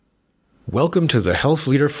Welcome to the Health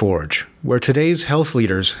Leader Forge, where today's health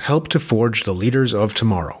leaders help to forge the leaders of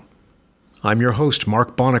tomorrow. I'm your host,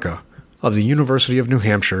 Mark Bonica, of the University of New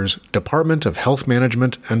Hampshire's Department of Health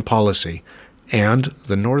Management and Policy and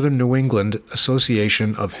the Northern New England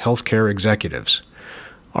Association of Healthcare Executives.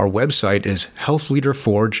 Our website is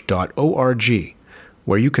healthleaderforge.org,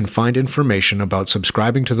 where you can find information about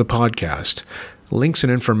subscribing to the podcast, links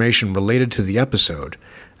and information related to the episode,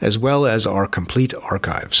 as well as our complete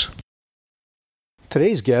archives.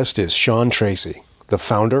 Today's guest is Sean Tracy, the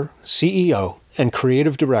founder, CEO, and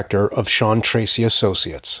creative director of Sean Tracy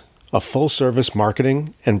Associates, a full-service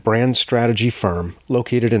marketing and brand strategy firm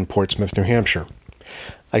located in Portsmouth, New Hampshire.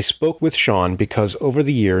 I spoke with Sean because over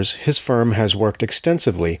the years, his firm has worked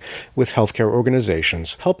extensively with healthcare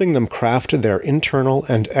organizations, helping them craft their internal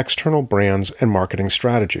and external brands and marketing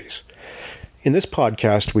strategies. In this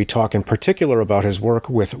podcast, we talk in particular about his work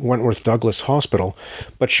with Wentworth Douglas Hospital,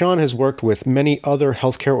 but Sean has worked with many other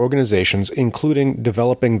healthcare organizations, including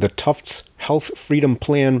developing the Tufts Health Freedom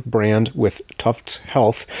Plan brand with Tufts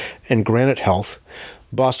Health and Granite Health,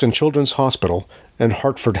 Boston Children's Hospital, and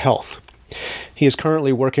Hartford Health. He is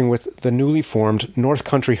currently working with the newly formed North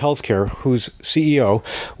Country Healthcare, whose CEO,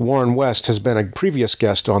 Warren West, has been a previous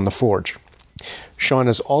guest on The Forge. Sean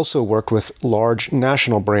has also worked with large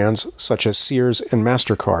national brands such as Sears and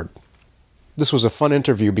MasterCard. This was a fun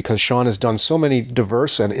interview because Sean has done so many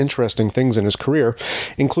diverse and interesting things in his career,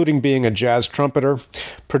 including being a jazz trumpeter,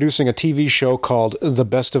 producing a TV show called The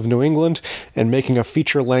Best of New England, and making a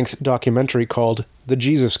feature-length documentary called The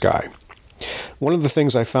Jesus Guy. One of the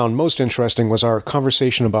things I found most interesting was our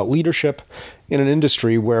conversation about leadership in an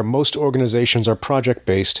industry where most organizations are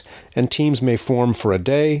project-based and teams may form for a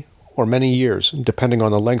day or many years, depending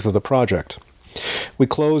on the length of the project. We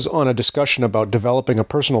close on a discussion about developing a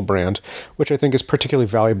personal brand, which I think is particularly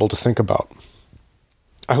valuable to think about.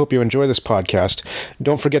 I hope you enjoy this podcast.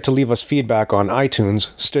 Don't forget to leave us feedback on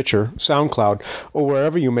iTunes, Stitcher, SoundCloud, or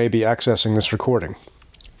wherever you may be accessing this recording.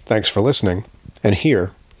 Thanks for listening, and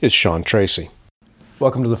here is Sean Tracy.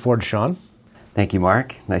 Welcome to The Forge, Sean. Thank you,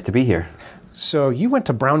 Mark. Nice to be here. So you went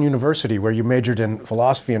to Brown University, where you majored in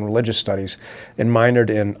philosophy and religious studies and minored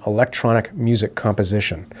in electronic music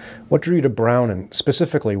composition. What drew you to Brown, and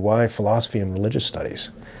specifically why philosophy and religious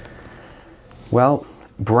studies? Well,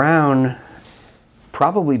 Brown,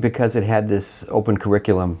 probably because it had this open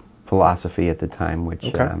curriculum philosophy at the time,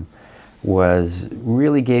 which was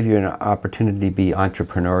really gave you an opportunity to be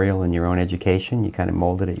entrepreneurial in your own education. You kind of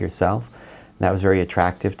molded it yourself. That was very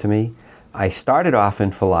attractive to me. I started off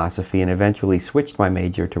in philosophy and eventually switched my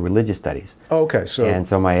major to religious studies. Oh, okay.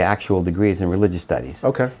 So my actual degree is in religious studies.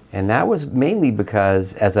 Okay. And that was mainly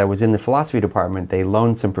because as I was in the philosophy department, they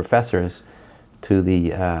loaned some professors to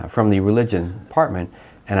the from the religion department,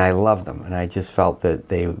 and I loved them. And I just felt that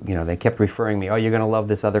they kept referring me, oh, you're going to love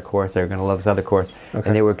this other course, they're going to love this other course. Okay.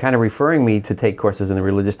 And they were kind of referring me to take courses in the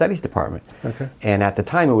religious studies department. Okay. And at the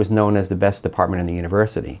time, it was known as the best department in the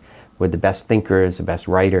university, with the best thinkers, the best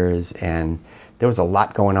writers, and there was a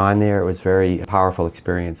lot going on there. It was a very powerful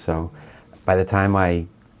experience. So by the time I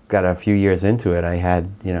got a few years into it, I had,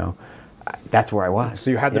 that's where I was. So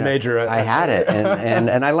you had the major. I had it,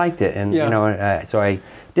 and I liked it. And, so I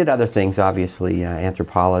did other things, obviously,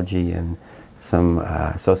 anthropology and some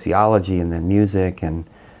sociology, and then music and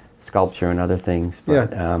sculpture and other things. But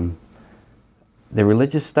the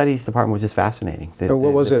religious studies department was just fascinating.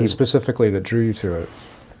 What was it specifically that drew you to it?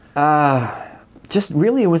 Just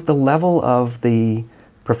really, it was the level of the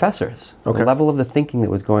professors, the level of the thinking that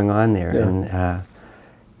was going on there,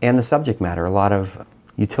 and the subject matter. A lot of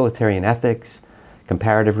utilitarian ethics,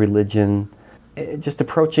 comparative religion. It was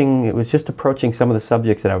just approaching some of the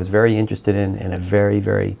subjects that I was very interested in a very,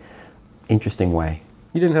 very interesting way.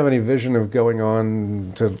 You didn't have any vision of going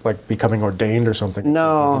on to becoming ordained or something?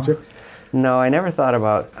 No, did you? No, I never thought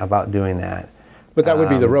about doing that. But that would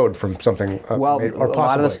be the road from something, or possibly. A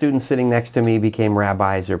lot of the students sitting next to me became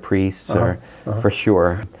rabbis or priests, for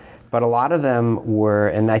sure. But a lot of them were,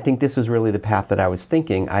 and I think this was really the path that I was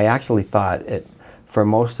thinking. I actually thought for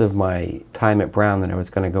most of my time at Brown that I was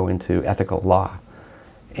going to go into ethical law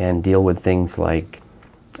and deal with things like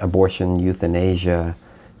abortion, euthanasia,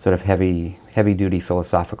 sort of heavy-duty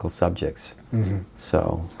philosophical subjects. Mm-hmm.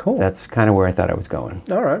 So cool. That's kind of where I thought I was going.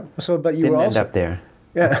 All right. So, but you didn't end up there.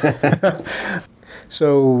 Yeah.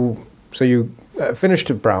 So you finished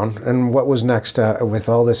at Brown, and what was next with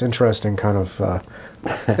all this interesting kind of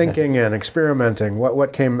thinking and experimenting?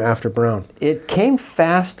 What came after Brown? It came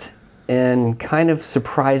fast and kind of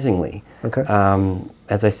surprisingly. Okay.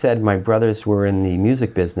 As I said, my brothers were in the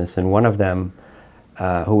music business, and one of them,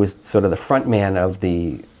 who was sort of the front man of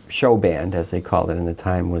the show band, as they called it in the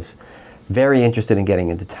time, was very interested in getting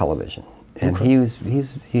into television. And he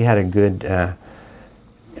had a good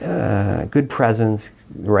presence,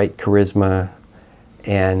 right charisma,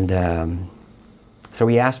 and so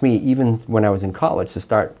he asked me, even when I was in college, to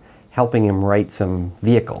start helping him write some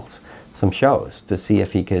vehicles, some shows, to see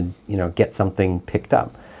if he could, get something picked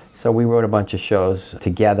up. So we wrote a bunch of shows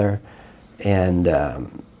together, and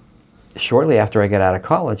shortly after I got out of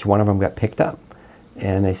college, one of them got picked up.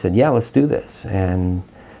 And they said, yeah, let's do this. And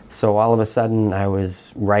so all of a sudden I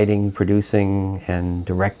was writing, producing, and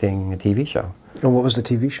directing a TV show. And what was the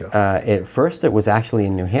TV show? At first it was actually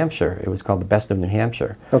in New Hampshire. It was called The Best of New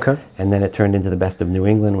Hampshire. Okay. And then it turned into The Best of New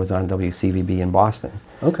England, was on WCVB in Boston.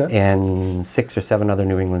 Okay. And 6 or 7 other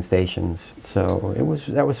New England stations. So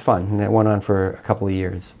that was fun. And it went on for a couple of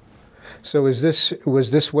years. So was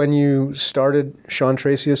this when you started Sean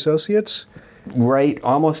Tracy Associates? Right,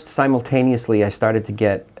 almost simultaneously I started to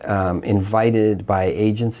get invited by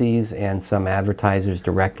agencies and some advertisers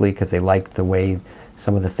directly because they liked the way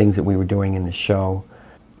some of the things that we were doing in the show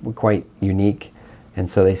were quite unique. And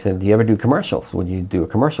so they said, do you ever do commercials? Would you do a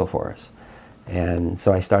commercial for us? And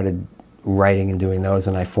so I started writing and doing those,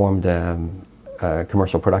 and I formed a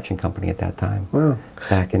commercial production company at that time. Wow.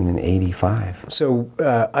 Back in '85. So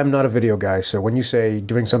I'm not a video guy, so when you say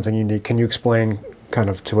doing something unique, can you explain kind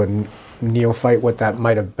of to a neophyte what that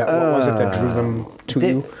might have been? What was it that drew them to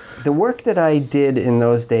you? The work that I did in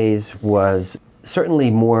those days was certainly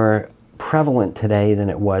more prevalent today than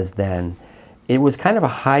it was then. It was kind of a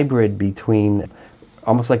hybrid between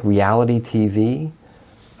almost like reality TV,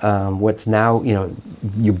 what's now,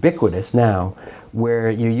 ubiquitous now,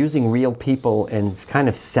 where you're using real people and kind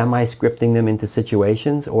of semi-scripting them into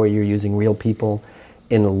situations, or you're using real people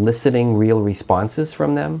and eliciting real responses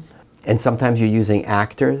from them. And sometimes you're using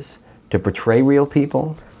actors to portray real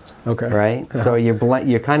people. Okay. Right? Yeah. So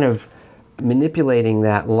you're kind of manipulating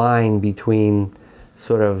that line between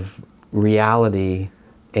sort of reality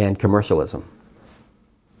and commercialism,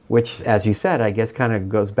 which, as you said, I guess kind of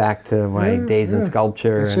goes back to my days in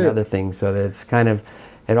sculpture and other things. So that it's kind of,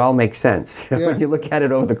 it all makes sense. When you look at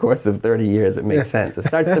it over the course of 30 years, it makes sense. It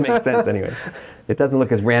starts to make sense anyway. It doesn't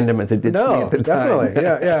look as random as it did to me at the time.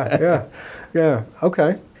 Definitely. Yeah.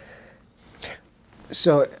 Okay.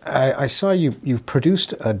 So I saw you've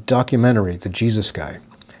produced a documentary, The Jesus Guy.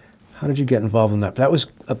 How did you get involved in that? That was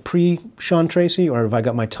a pre-Sean Tracy, or have I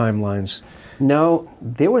got my timelines? No,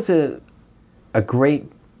 there was a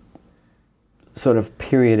great sort of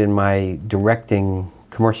period in my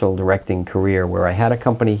commercial directing career where I had a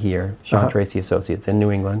company here, Sean Tracy Associates, in New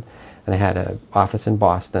England, and I had an office in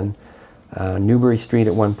Boston, Newbury Street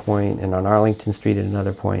at one point, and on Arlington Street at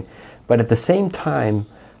another point. But at the same time,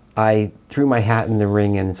 I threw my hat in the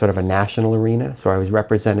ring in sort of a national arena. So I was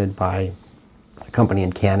represented by a company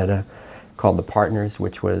in Canada called The Partners,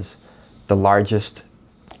 which was the largest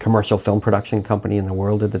commercial film production company in the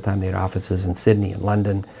world at the time. They had offices in Sydney and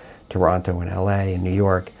London, Toronto and LA and New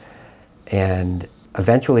York. And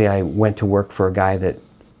eventually I went to work for a guy that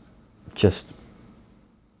just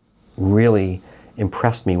really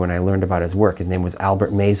impressed me when I learned about his work. His name was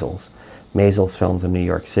Albert Maysles Films in New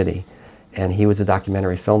York City. And he was a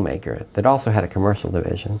documentary filmmaker that also had a commercial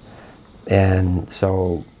division. And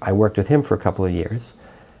so I worked with him for a couple of years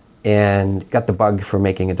and got the bug for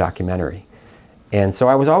making a documentary. And so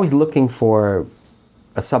I was always looking for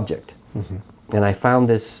a subject. Mm-hmm. And I found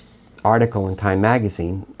this article in Time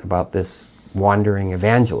magazine about this wandering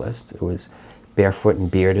evangelist who was barefoot and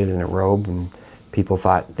bearded in a robe, and people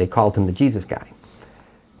thought, they called him the Jesus Guy.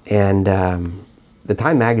 And the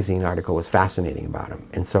Time magazine article was fascinating about him.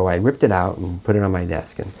 And so I ripped it out and put it on my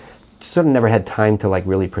desk, and sort of never had time to like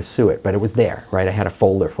really pursue it, but it was there, right? I had a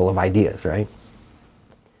folder full of ideas, right?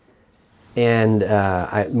 And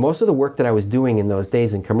most of the work that I was doing in those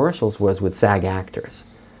days in commercials was with SAG actors.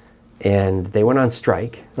 And they went on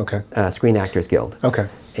strike, Screen Actors Guild. Okay.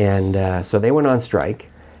 And so they went on strike,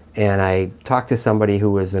 and I talked to somebody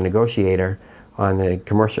who was a negotiator on the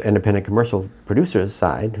independent commercial producers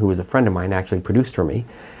side, who was a friend of mine, actually produced for me.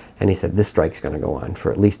 And he said, this strike's going to go on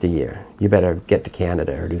for at least a year. You better get to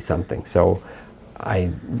Canada or do something. So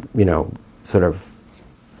I, sort of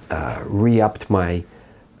re-upped my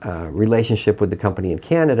relationship with the company in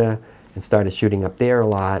Canada and started shooting up there a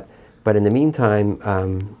lot. But in the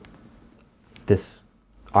meantime, this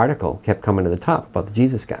article kept coming to the top about the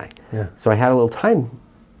Jesus Guy. Yeah. So I had a little time,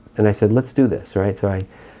 and I said, let's do this, right? So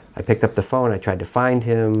I picked up the phone, I tried to find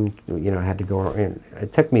him, I had to go,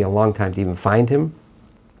 it took me a long time to even find him.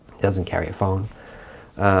 He doesn't carry a phone,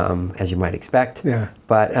 as you might expect. Yeah.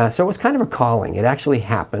 But, so it was kind of a calling. It actually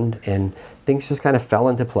happened, and things just kind of fell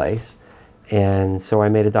into place. And so I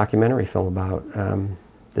made a documentary film about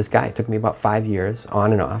this guy. It took me about 5 years,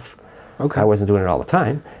 on and off. Okay. I wasn't doing it all the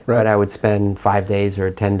time, Right. but I would spend 5 days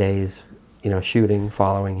or 10 days, shooting,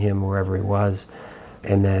 following him wherever he was,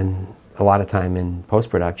 and then a lot of time in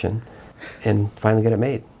post-production, and finally get it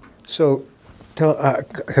made. So,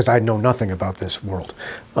 because I know nothing about this world,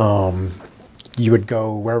 you would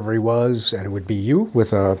go wherever he was, and it would be you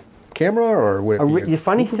with a camera, or would it be The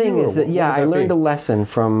funny thing is that, I learned a lesson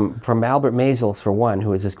from Albert Maysles, for one,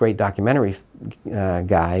 who is this great documentary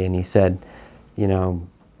guy, and he said,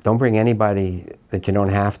 don't bring anybody that you don't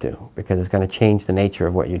have to, because it's going to change the nature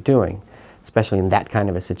of what you're doing, especially in that kind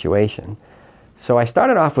of a situation. So I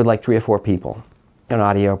started off with like 3 or 4 people, an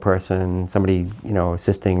audio person, somebody,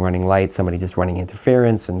 assisting running lights, somebody just running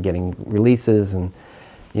interference and getting releases, and,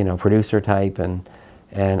 producer type, and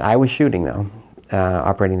I was shooting though,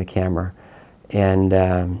 operating the camera.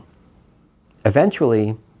 And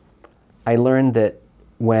eventually I learned that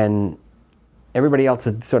when everybody else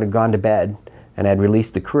had sort of gone to bed and I'd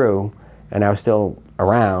released the crew and I was still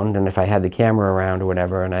around, and if I had the camera around or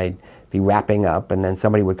whatever, and I'd be wrapping up, and then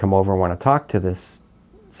somebody would come over and want to talk to this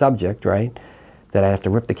subject, right, that I'd have to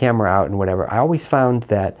rip the camera out and whatever. I always found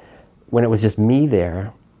that when it was just me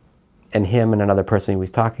there and him and another person he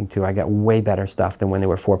was talking to, I got way better stuff than when there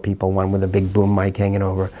were 4 people, one with a big boom mic hanging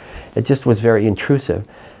over. It just was very intrusive.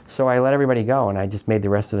 So I let everybody go, and I just made the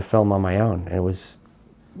rest of the film on my own. And it was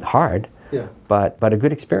hard, but a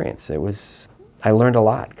good experience. I learned a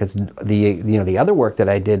lot, because the other work that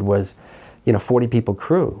I did was 40 people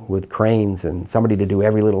crew with cranes and somebody to do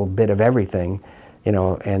every little bit of everything,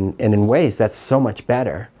 and in ways that's so much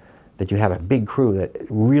better that you have a big crew, that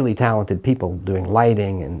really talented people doing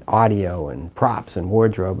lighting and audio and props and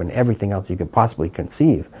wardrobe and everything else you could possibly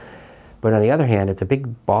conceive. But on the other hand, it's a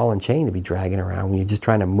big ball and chain to be dragging around when you're just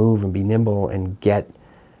trying to move and be nimble and get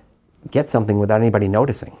something without anybody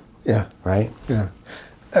noticing. Yeah. Right? Yeah.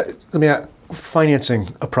 Let me ask,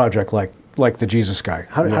 financing a project like the Jesus Guy,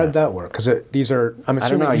 how did that work? Because these are, I'm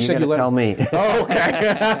assuming, I don't know, you said you let... tell me. Oh,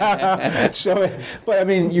 okay. So, but I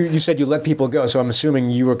mean, you said you let people go, so I'm assuming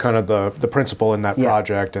you were kind of the principal in that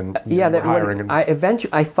project, and you were hiring.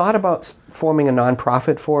 I thought about forming a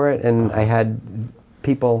nonprofit for it, and I had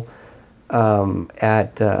people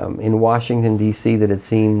in Washington, D.C. that had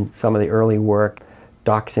seen some of the early work,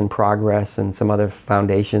 Docs in Progress and some other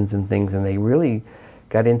foundations and things, and they really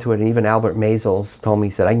got into it. And even Albert Maysles told me,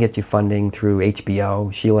 he said, I can get you funding through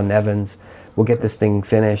HBO, Sheila Nevins, we'll get this thing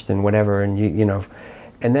finished and whatever. And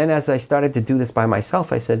and then as I started to do this by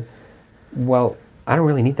myself, I said, well, I don't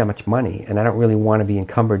really need that much money, and I don't really want to be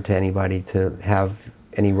encumbered to anybody to have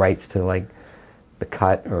any rights to like the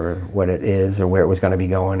cut or what it is or where it was going to be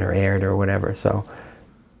going or aired or whatever. So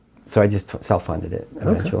I just self-funded it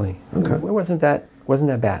eventually. Okay. It wasn't that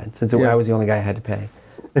bad, since I was the only guy I had to pay.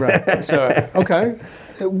 Right. So, okay.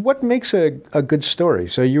 What makes a good story?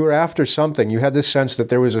 So you were after something. You had this sense that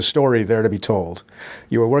there was a story there to be told.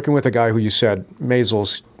 You were working with a guy who you said,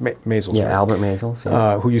 Maysles, yeah, right? Albert Maysles.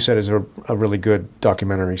 Yeah. Who you said is a really good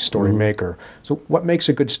documentary story maker. So what makes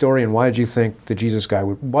a good story, and why did you think the Jesus Guy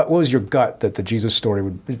what was your gut that the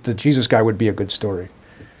Jesus Guy would be a good story?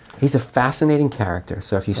 He's a fascinating character.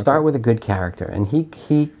 So if you start with a good character, and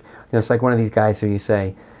he it's like one of these guys who you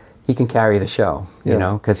say, he can carry the show,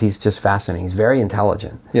 because he's just fascinating. He's very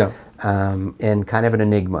intelligent, and kind of an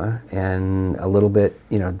enigma, and a little bit,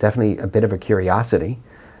 definitely a bit of a curiosity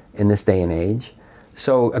in this day and age.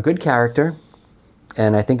 So a good character,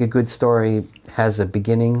 and I think a good story has a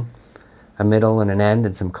beginning, a middle, and an end,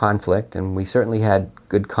 and some conflict, and we certainly had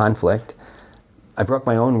good conflict. I broke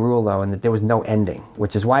my own rule, though, in that there was no ending,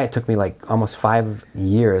 which is why it took me like almost 5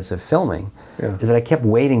 years of filming, is that I kept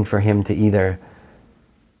waiting for him to either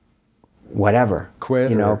whatever,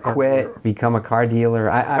 quit, become a car dealer,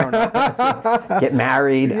 I don't know, get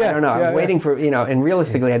married, I don't know, I was waiting for, and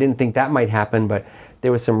realistically I didn't think that might happen, but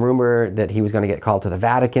there was some rumor that he was going to get called to the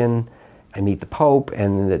Vatican and meet the Pope,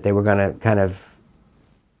 and that they were going to kind of,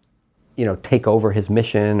 take over his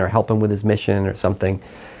mission or help him with his mission or something.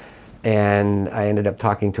 And I ended up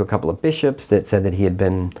talking to a couple of bishops that said that he had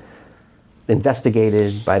been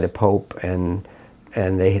investigated by the Pope, and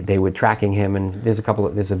they were tracking him, and there's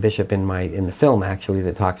a bishop in the film actually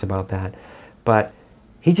that talks about that. But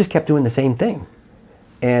he just kept doing the same thing,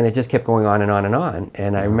 and it just kept going on and on and on.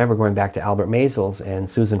 And I remember going back to Albert Maysles and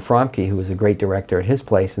Susan Fromke, who was a great director at his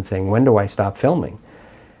place, and saying, when do I stop filming?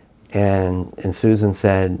 And Susan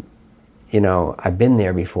said, I've been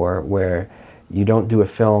there before, where you don't do a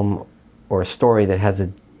film or a story that has a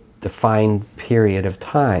defined period of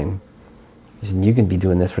time. She said, you can be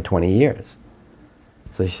doing this for 20 years.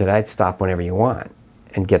 So she said, I'd stop whenever you want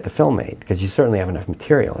and get the film made, because you certainly have enough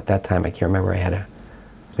material. At that time, I can't remember, I had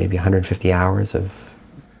maybe 150 hours of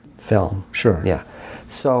film. Sure. Yeah.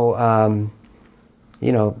 So,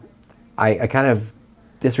 I kind of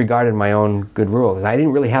disregarded my own good rules. I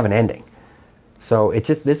didn't really have an ending. So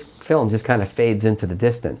this film just kind of fades into the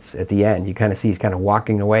distance at the end. You kind of see he's kind of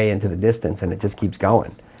walking away into the distance, and it just keeps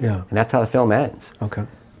going. Yeah. And that's how the film ends. Okay.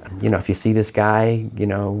 If you see this guy,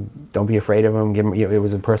 don't be afraid of him. Give him. It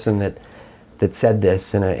was a person that said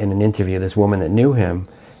this in an interview. This woman that knew him,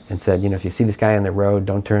 and said, if you see this guy on the road,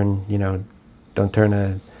 don't turn a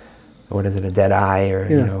dead eye,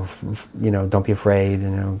 or don't be afraid.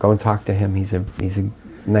 Go and talk to him. He's a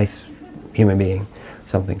nice human being,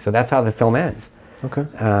 something. So that's how the film ends. Okay.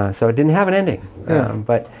 So it didn't have an ending. Yeah.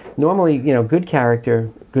 But normally, good character,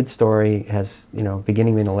 good story, has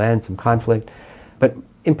beginning, middle, end, some conflict. But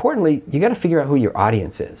importantly, you got to figure out who your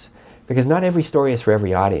audience is, because not every story is for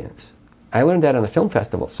every audience. I learned that on the film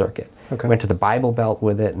festival circuit. Okay. Went to the Bible Belt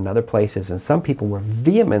with it and other places, and some people were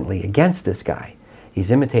vehemently against this guy.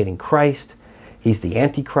 He's imitating Christ. He's the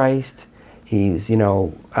Antichrist. He's,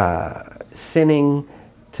 sinning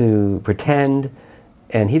to pretend,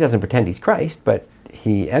 and he doesn't pretend he's Christ, but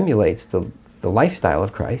he emulates the lifestyle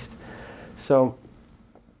of Christ. So,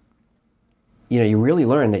 you really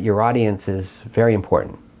learn that your audience is very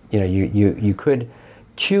important. You could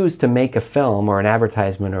choose to make a film or an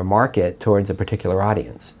advertisement or market towards a particular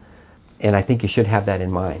audience. And I think you should have that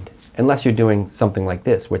in mind, unless you're doing something like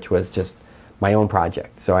this, which was just my own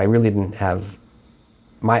project. So I really didn't have,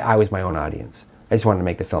 I was my own audience. I just wanted to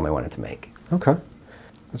make the film I wanted to make. Okay.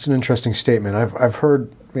 That's an interesting statement. I've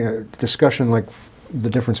heard discussion like the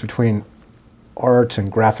difference between art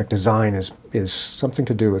and graphic design is something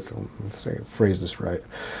to do with, if I phrase this right,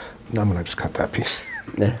 I'm going to just cut that piece.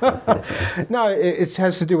 No, it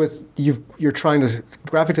has to do with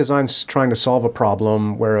graphic design's trying to solve a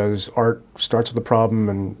problem, whereas art starts with a problem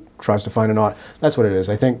and tries to find an art. That's what it is.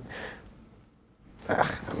 I think,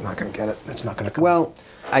 I'm not going to get it. It's not going to come. Well,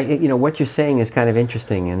 what you're saying is kind of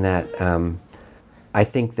interesting in that I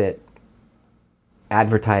think that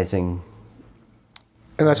advertising,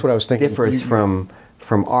 and that's what I was thinking, differs from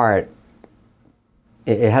art.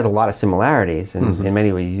 It has a lot of similarities, and in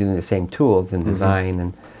many ways using the same tools in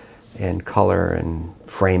design and color and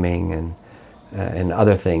framing and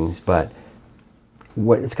other things. But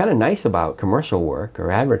what's kind of nice about commercial work or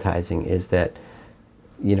advertising is that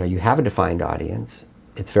you have a defined audience.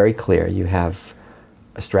 It's very clear. You have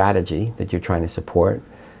a strategy that you're trying to support,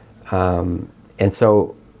 and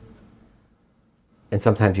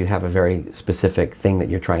sometimes you have a very specific thing that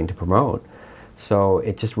you're trying to promote. So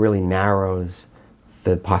it just really narrows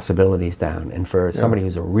the possibilities down. And for somebody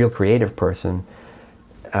who's a real creative person,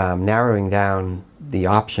 narrowing down the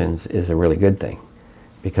options is a really good thing,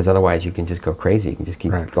 because otherwise you can just go crazy. You can just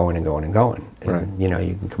keep going and going and going. And you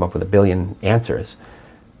can come up with 1 billion answers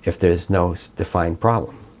if there's no defined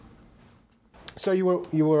problem. So you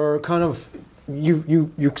were kind of,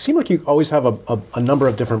 you seem like you always have a number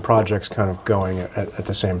of different projects kind of going at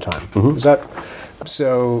the same time. Is that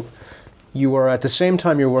so? You were, at the same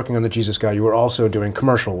time you were working on The Jesus Guy, you were also doing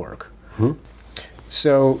commercial work.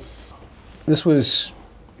 So this was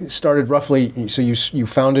started roughly, so you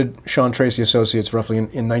founded Sean Tracy Associates roughly in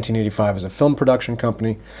 1985 as a film production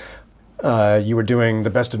company. You were doing The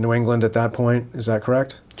Best of New England at that point, is that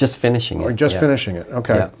correct? Just finishing it. Or just finishing it,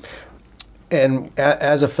 okay. Yeah. And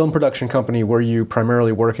as a film production company, were you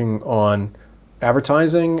primarily working on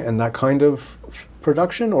advertising and that kind of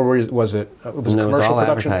production, or was it commercial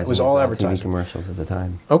production? It was all advertising. TV commercials at the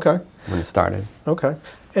time. Okay. When it started. Okay.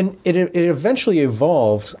 And it eventually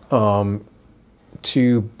evolved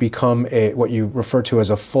to become what you refer to as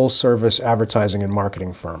a full-service advertising and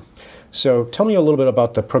marketing firm. So tell me a little bit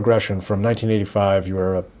about the progression from 1985, you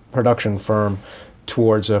were a production firm,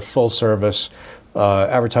 towards a full-service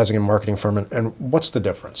advertising and marketing firm, and what's the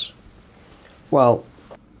difference? Well,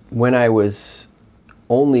 when I was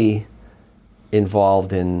only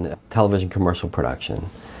involved in television commercial production,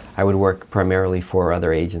 I would work primarily for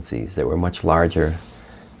other agencies that were much larger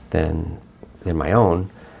than my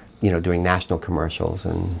own, doing national commercials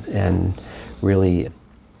and really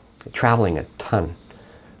traveling a ton.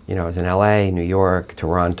 I was in LA, New York,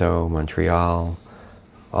 Toronto, Montreal,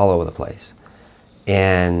 all over the place.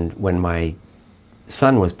 And when my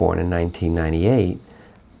son was born in 1998,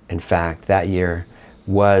 in fact, that year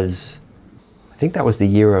was, I think that was the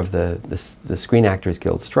year of the Screen Actors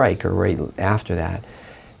Guild strike, or right after that.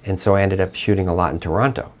 And so I ended up shooting a lot in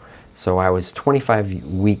Toronto. So I was 25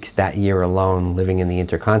 weeks that year alone living in the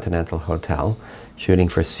Intercontinental Hotel, shooting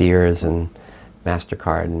for Sears and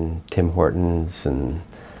MasterCard and Tim Hortons and,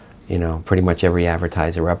 pretty much every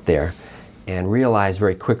advertiser up there. and realized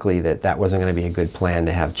very quickly that that wasn't going to be a good plan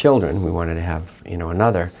to have children. We wanted to have,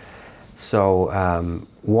 another. So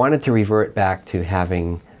wanted to revert back to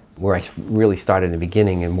having, where I really started in the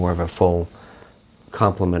beginning, and more of a full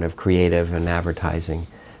complement of creative and advertising.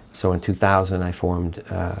 So in 2000 I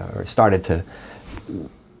started to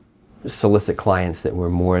solicit clients that were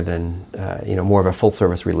more than, more of a full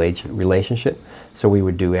service relationship. So we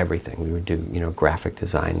would do everything. We would do, graphic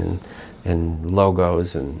design and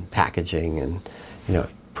logos and packaging and,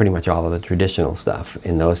 pretty much all of the traditional stuff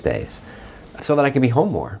in those days, so that I could be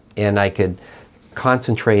home more and I could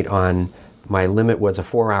concentrate on, my limit was a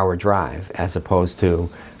 4-hour drive as opposed to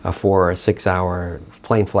a 4 or 6 hour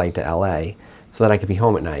plane flight to LA, so that I could be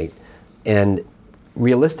home at night. And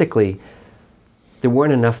realistically, there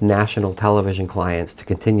weren't enough national television clients to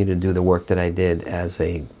continue to do the work that I did as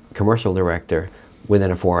a commercial director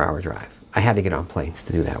within a 4-hour drive. I had to get on planes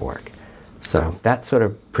to do that work. So that sort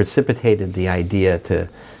of precipitated the idea to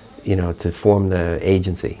form the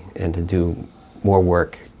agency and to do more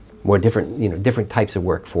work, more different types of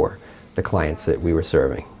work for the clients that we were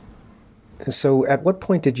serving. So at what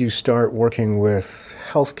point did you start working with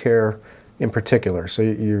healthcare in particular? So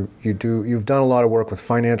you've done a lot of work with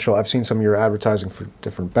financial. I've seen some of your advertising for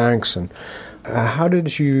different banks. And how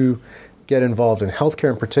did you get involved in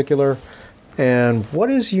healthcare in particular? And what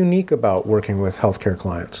is unique about working with healthcare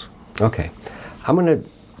clients? Okay, I'm going to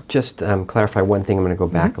just clarify one thing. I'm going to go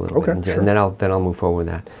back a little bit, and, sure. and then I'll move forward with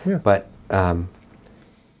that. Yeah. But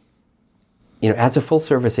as a full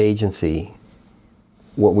service agency,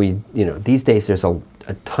 what we these days there's a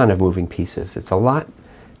ton of moving pieces. It's a lot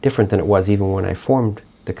different than it was even when I formed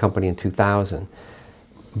the company in 2000.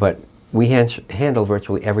 But we handle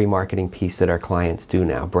virtually every marketing piece that our clients do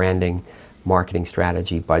now: branding, marketing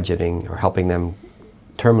strategy, budgeting, or helping them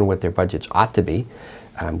determine what their budgets ought to be,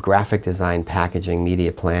 graphic design, packaging,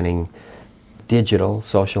 media planning, digital,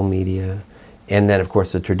 social media, and then of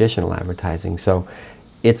course the traditional advertising. So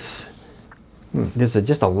there's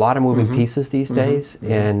just a lot of moving pieces these days,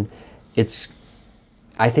 and it's,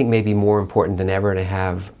 I think, maybe more important than ever to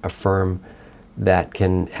have a firm that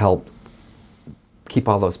can help keep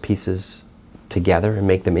all those pieces together and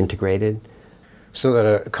make them integrated. So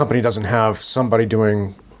that a company doesn't have somebody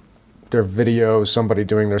doing their video, somebody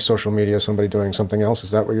doing their social media, somebody doing something else?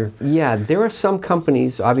 Is that what you're... Yeah, there are some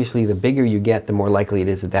companies, obviously the bigger you get, the more likely it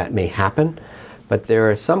is that may happen. But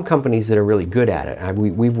there are some companies that are really good at it.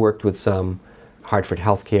 We've worked with some, Hartford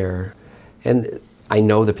Healthcare, and I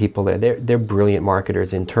know the people there. They're brilliant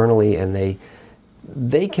marketers internally, and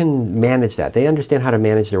they can manage that. They understand how to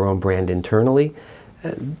manage their own brand internally,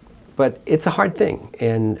 but it's a hard thing.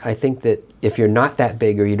 And I think that if you're not that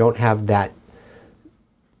big, or you don't have that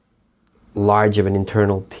large of an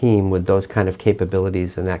internal team with those kind of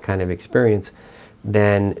capabilities and that kind of experience,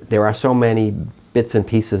 then there are so many bits and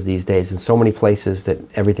pieces these days, and so many places that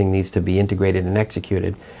everything needs to be integrated and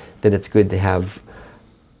executed, that it's good to have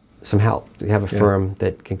some help, to have a firm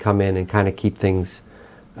that can come in and kind of keep things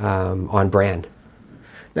on brand.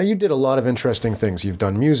 Now, you did a lot of interesting things. You've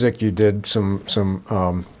done music, you did some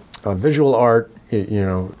visual art,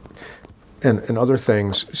 and other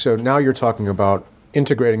things. So now you're talking about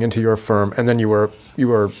integrating into your firm, and then you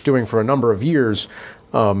were doing for a number of years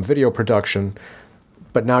video production.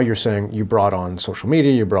 But now you're saying you brought on social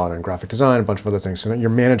media, you brought on graphic design, a bunch of other things. So now you're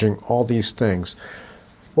managing all these things.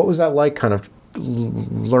 What was that like, kind of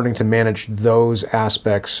learning to manage those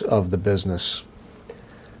aspects of the business?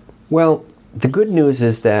 Well, the good news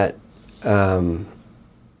is that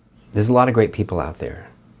there's a lot of great people out there.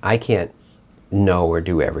 I can't know or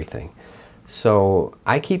do everything. So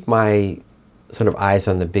I keep my sort of eyes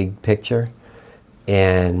on the big picture,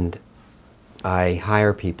 and I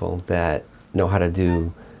hire people that know how to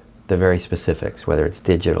do the very specifics, whether it's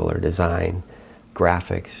digital or design,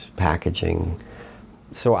 graphics, packaging.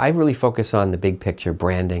 So I really focus on the big picture,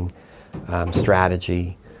 branding,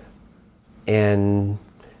 strategy, and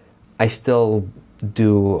I still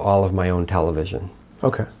do all of my own television.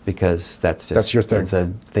 Okay. Because that's your thing. That's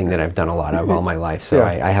a thing that I've done a lot of all my life, so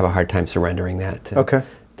I have a hard time surrendering that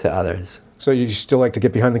to others. So you still like to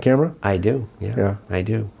get behind the camera? I do, yeah. I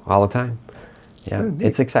do, all the time. Yeah,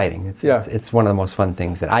 it's exciting. It's one of the most fun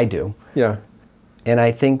things that I do. Yeah. And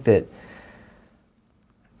I think that,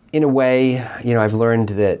 in a way, I've learned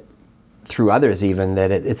that through others even, that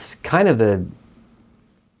it's kind of the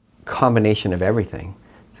combination of everything.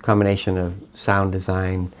 It's a combination of sound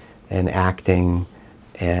design and acting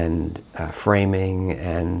and framing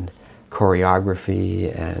and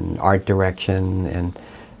choreography and art direction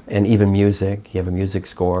and even music. You have a music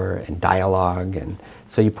score and dialogue, and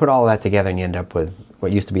so you put all that together and you end up with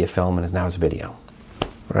what used to be a film and is now is video.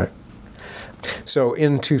 Right. So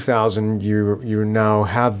in 2000, you now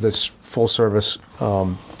have this full service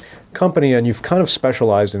company, and you've kind of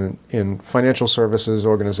specialized in financial services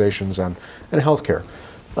organizations and healthcare.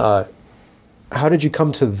 How did you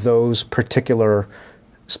come to those particular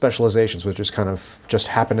specializations, which just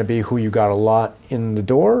happened to be who you got a lot in the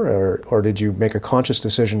door, or did you make a conscious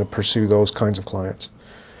decision to pursue those kinds of clients?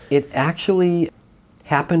 It actually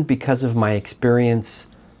happened because of my experience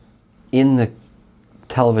in the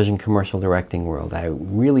television commercial directing world. I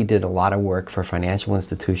really did a lot of work for financial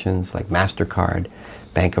institutions like MasterCard,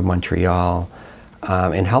 Bank of Montreal,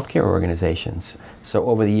 and healthcare organizations. So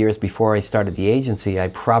over the years before I started the agency, I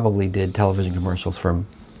probably did television commercials for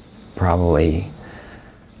probably,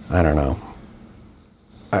 I don't know,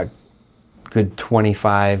 a good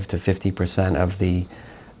 25 to 50% of the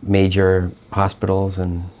major hospitals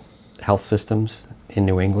and health systems in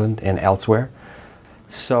New England and elsewhere.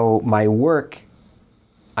 So my work,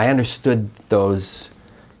 I understood those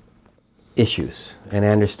issues, and I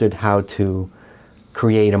understood how to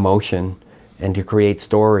create emotion and to create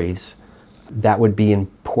stories that would be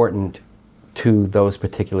important to those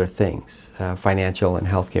particular things, financial and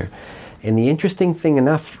healthcare. And the interesting thing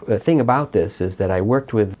about this is that I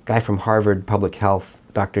worked with a guy from Harvard Public Health,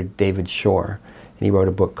 Dr. David Shore, and he wrote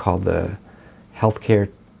a book called The Healthcare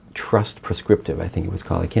Trust Prescriptive, I think it was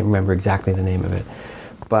called. I can't remember exactly the name of it.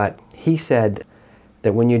 But he said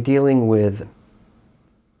that when you're dealing with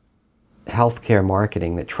healthcare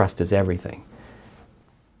marketing, that trust is everything.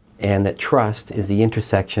 And that trust is the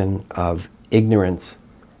intersection of ignorance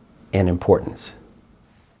and importance,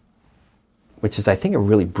 which is, I think, a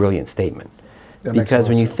really brilliant statement. Because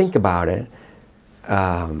when you think about it,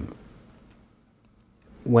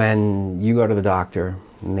 when you go to the doctor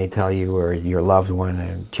and they tell you, or your loved one,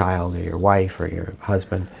 a child, or your wife, or your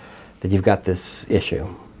husband, that you've got this issue,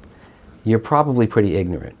 you're probably pretty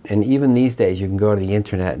ignorant. And even these days, you can go to the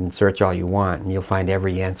internet and search all you want, and you'll find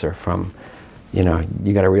every answer from, you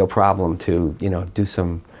got a real problem, to, do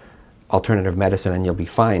some alternative medicine and you'll be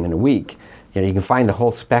fine in a week. You can find the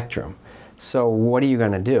whole spectrum. So what are you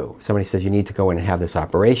going to do? Somebody says you need to go in and have this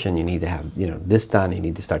operation, you need to have this done, you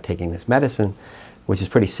need to start taking this medicine, which is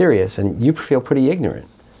pretty serious, and you feel pretty ignorant.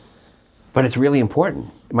 But it's really important.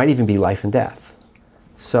 It might even be life and death.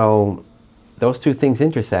 So those two things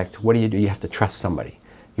intersect. What do? You have to trust somebody.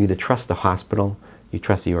 You either trust the hospital, you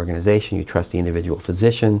trust the organization, you trust the individual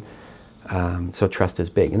physician. So trust is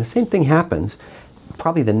big. And the same thing happens.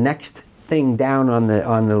 Probably the next thing down on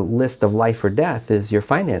the list of life or death is your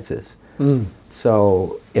finances.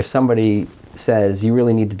 So if somebody says you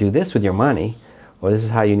really need to do this with your money, or this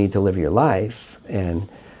is how you need to live your life, and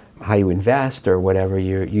how you invest or whatever,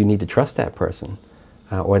 you need to trust that person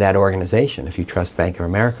or that organization. If you trust Bank of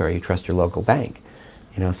America, or you trust your local bank,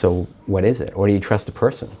 so what is it? Or do you trust the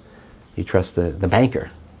person? You trust the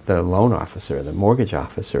banker, the loan officer, the mortgage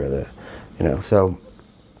officer, so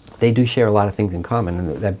they do share a lot of things in common,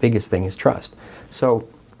 and that biggest thing is trust. So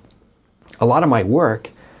a lot of my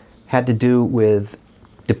work had to do with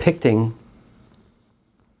depicting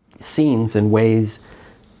scenes and ways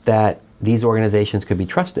that these organizations could be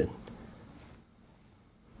trusted,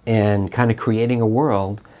 and kind of creating a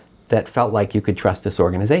world that felt like you could trust this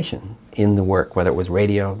organization in the work, whether it was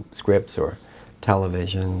radio scripts or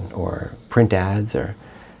television or print ads or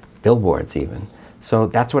billboards even. So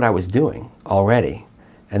that's what I was doing already,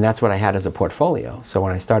 and that's what I had as a portfolio. So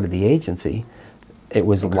when I started the agency, it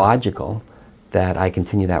was logical that I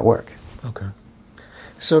continue that work. Okay.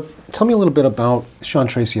 So tell me a little bit about Sean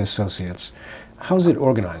Tracy Associates. How is it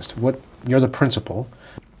organized? You're the principal.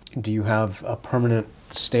 Do you have a permanent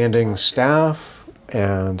standing staff?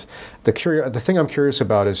 And the thing I'm curious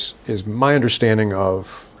about is my understanding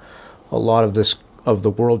of a lot of this, of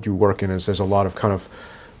the world you work in, is there's a lot of kind of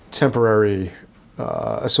temporary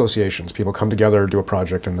associations. People come together, do a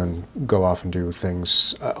project, and then go off and do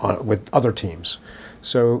things with other teams.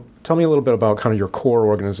 So tell me a little bit about kind of your core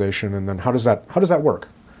organization, and then how does that work?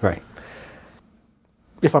 Right.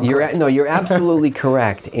 If I'm correct. No, you're absolutely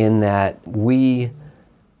correct in that we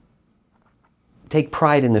take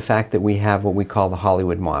pride in the fact that we have what we call the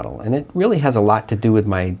Hollywood model, and it really has a lot to do with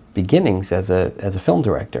my beginnings as a film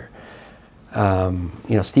director.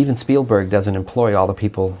 Steven Spielberg doesn't employ all the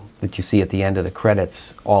people that you see at the end of the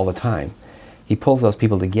credits all the time. He pulls those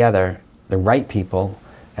people together, the right people,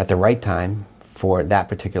 at the right time for that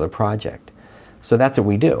particular project. So that's what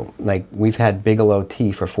we do. Like, we've had Bigelow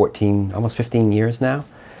Tea for almost 15 years now,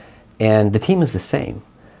 and the team is the same.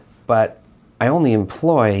 But I only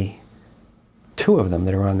employ 2 of them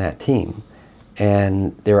that are on that team.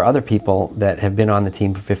 And there are other people that have been on the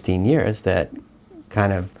team for 15 years that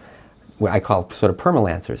kind of what I call sort of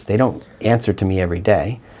permalancers. They don't answer to me every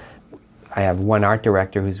day. I have one art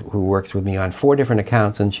director who works with me on 4 different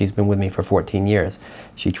accounts, and she's been with me for 14 years.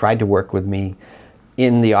 She tried to work with me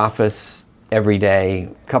in the office every day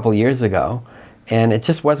a couple years ago, and it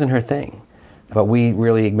just wasn't her thing. But we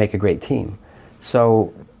really make a great team.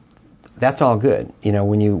 So that's all good. You know,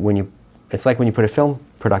 when you it's like when you put a film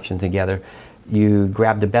production together, you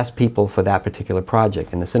grab the best people for that particular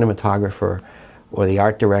project, and the cinematographer or the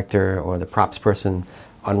art director or the props person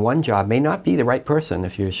on one job may not be the right person.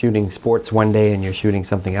 If you're shooting sports one day and you're shooting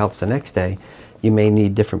something else the next day, you may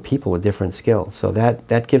need different people with different skills. So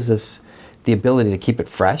that gives us the ability to keep it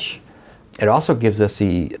fresh. It also gives us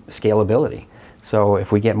the scalability. So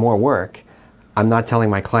if we get more work, I'm not telling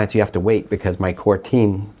my clients you have to wait because my core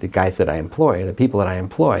team, the guys that I employ, the people that I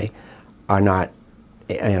employ, are not,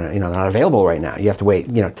 they're not available right now. You have to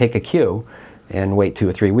wait, take a queue and wait 2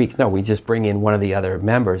 or 3 weeks. No, we just bring in one of the other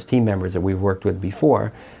team members that we've worked with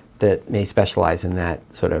before that may specialize in that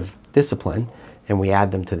sort of discipline, and we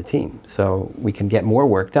add them to the team. So we can get more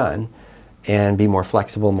work done and be more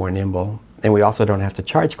flexible, more nimble. And we also don't have to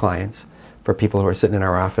charge clients for people who are sitting in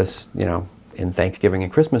our office, in Thanksgiving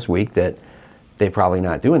and Christmas week that they're probably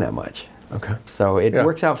not doing that much. Okay. So it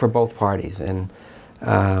works out for both parties, and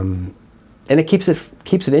it keeps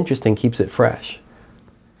it interesting, keeps it fresh.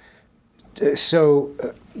 So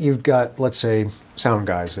you've got, let's say, sound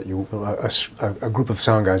guys that a group of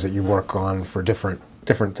sound guys that you work on for different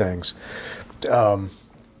things.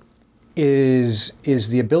 Is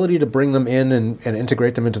the ability to bring them in and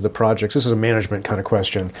integrate them into the projects? This is a management kind of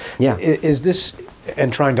question. Yeah. Is this,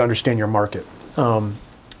 and trying to understand your market,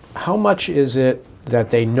 how much is it that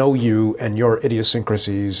they know you and your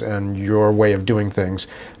idiosyncrasies and your way of doing things,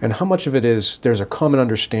 and how much of it is there's a common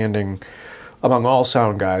understanding among all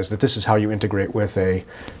sound guys that this is how you integrate with an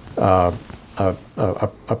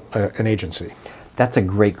agency? That's a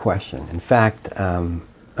great question. In fact, I'm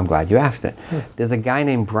glad you asked it. There's a guy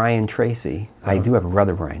named Brian Tracy. I do have a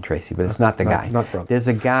brother, Brian Tracy, but it's not the guy. Not brother. There's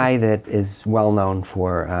a guy that is well known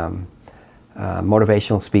for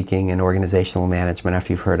motivational speaking and organizational management, if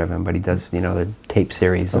you've heard of him, but he does, the tape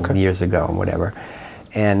series years ago and whatever.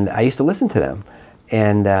 And I used to listen to them.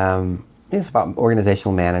 And it's about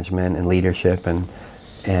organizational management and leadership,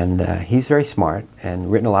 and he's very smart and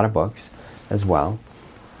written a lot of books as well.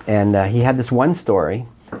 And he had this one story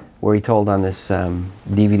where he told on this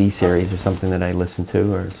DVD series or something that I listened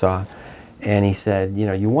to or saw, and he said,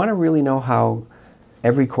 you want to really know how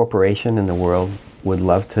every corporation in the world would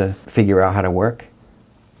love to figure out how to work?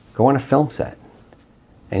 Go on a film set.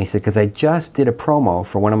 And he said, because I just did a promo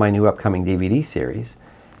for one of my new upcoming DVD series,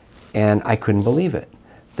 and I couldn't believe it.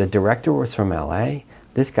 The director was from LA,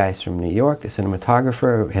 this guy's from New York, the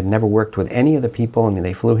cinematographer had never worked with any of the people.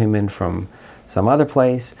 They flew him in from some other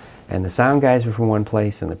place, and the sound guys were from one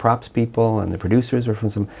place, and the props people and the producers were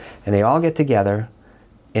from and they all get together,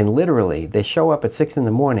 and literally they show up at 6 in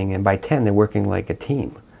the morning, and by 10 they're working like a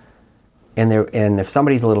team. And if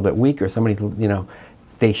somebody's a little bit weak or somebody's,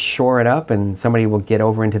 they shore it up, and somebody will get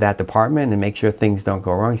over into that department and make sure things don't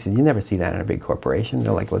go wrong. He said, you never see that in a big corporation.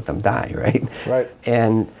 They'll let them die, right? Right.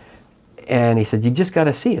 And he said, you just got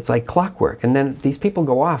to see. It's like clockwork. And then these people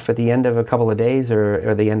go off at the end of a couple of days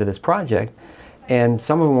or the end of this project, and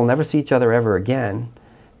some of them will never see each other ever again.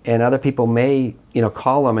 And other people may,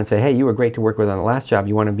 call them and say, hey, you were great to work with on the last job.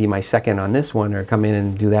 You want to be my second on this one, or come in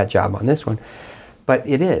and do that job on this one. But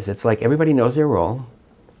it's like everybody knows their role.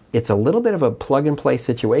 It's a little bit of a plug-and-play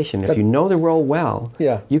situation. If you know the role well,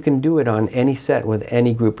 you can do it on any set with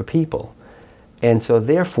any group of people. And so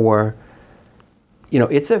therefore,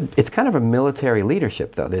 it's kind of a military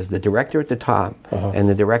leadership, though. There's the director at the top, and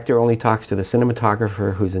the director only talks to the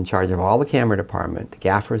cinematographer who's in charge of all the camera department, the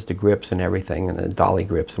gaffers, the grips and everything, and the dolly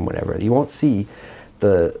grips and whatever. You won't see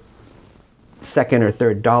the second or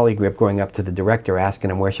third dolly grip going up to the director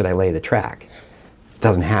asking him, where should I lay the track?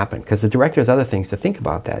 Doesn't happen, because the director has other things to think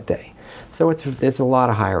about that day. So there's a lot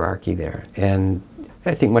of hierarchy there, and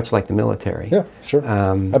I think much like the military. Yeah, sure,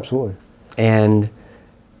 absolutely. And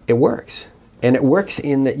it works. And it works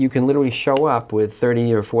in that you can literally show up with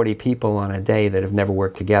 30 or 40 people on a day that have never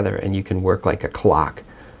worked together, and you can work like a clock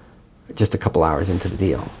just a couple hours into the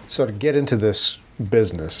deal. So to get into this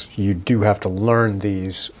business, you do have to learn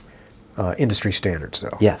these industry standards,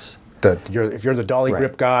 though. Yes. If you're the dolly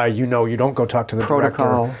grip guy, you don't go talk to the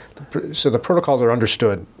protocol. Director. So the protocols are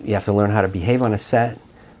understood. You have to learn how to behave on a set.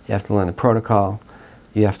 You have to learn the protocol.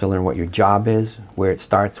 You have to learn what your job is, where it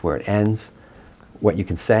starts, where it ends, what you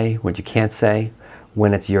can say, what you can't say,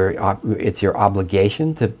 when it's your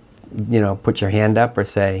obligation to, put your hand up or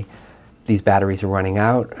say, these batteries are running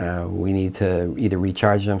out. We need to either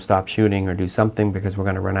recharge them, stop shooting, or do something because we're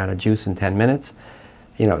going to run out of juice in 10 minutes.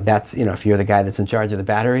 That's, if you're the guy that's in charge of the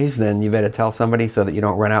batteries, then you better tell somebody so that you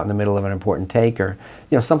don't run out in the middle of an important take or,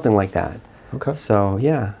 something like that. Okay. So,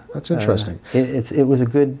 yeah. That's interesting. It was a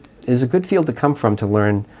good field to come from to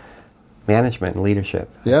learn management and leadership,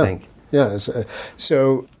 I think. Yeah.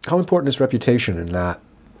 So how important is reputation in that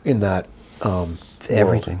It's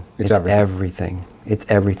everything. World? It's everything. It's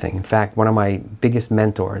everything. In fact, one of my biggest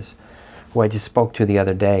mentors, who I just spoke to the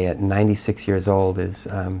other day at 96 years old, is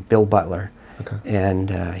Bill Butler. Okay.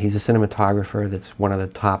 And he's a cinematographer that's one of the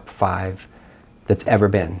top 5 that's ever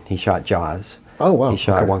been. He shot Jaws. Oh, wow. He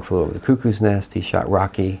shot One Flew Over the Cuckoo's Nest. He shot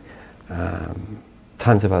Rocky.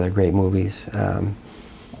 Tons of other great movies.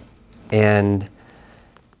 And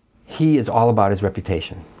he is all about his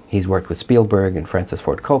reputation. He's worked with Spielberg and Francis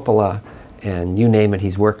Ford Coppola, and you name it,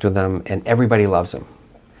 he's worked with them, and everybody loves him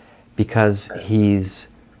because he's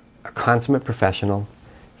a consummate professional.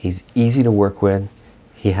 He's easy to work with.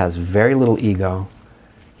 He has very little ego.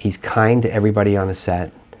 He's kind to everybody on the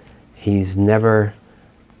set. He's never,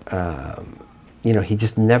 he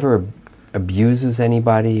just never abuses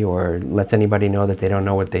anybody or lets anybody know that they don't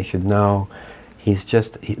know what they should know. He's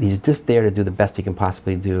just there to do the best he can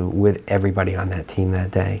possibly do with everybody on that team that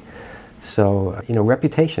day. So,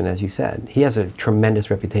 reputation, as you said. He has a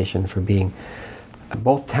tremendous reputation for being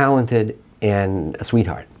both talented and a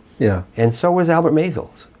sweetheart. Yeah. And so was Albert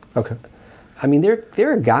Maysles. Okay. I mean,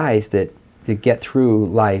 there are guys that get through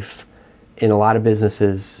life in a lot of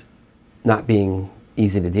businesses not being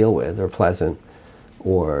easy to deal with or pleasant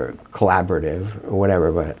or collaborative or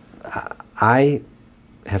whatever, but I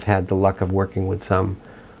have had the luck of working with some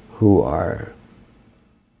who are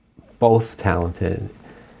both talented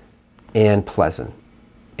and pleasant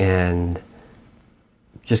and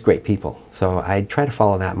just great people. So I try to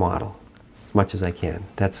follow that model as much as I can.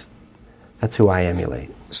 That's who I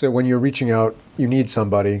emulate. So when you're reaching out, you need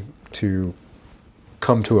somebody to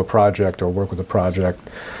come to a project or work with a project.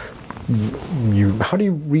 How do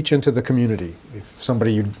you reach into the community? If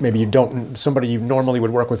somebody you normally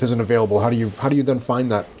would work with isn't available, how do you then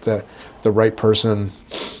find the right person?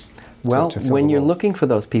 Well, to fill when the you're role? looking for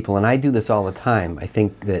those people, and I do this all the time, I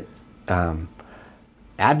think that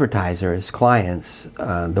advertisers, clients,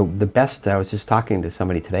 the best, I was just talking to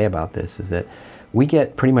somebody today about this, is that we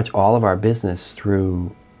get pretty much all of our business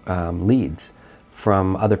through leads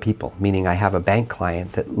from other people, meaning I have a bank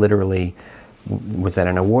client that literally was at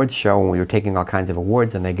an awards show and we were taking all kinds of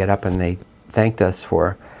awards, and they get up and they thanked us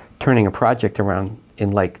for turning a project around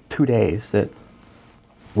in like 2 days that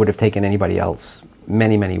would have taken anybody else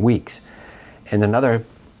many, many weeks. And another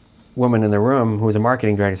woman in the room who was a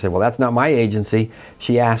marketing director said, well, that's not my agency.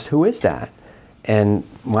 She asked, who is that? And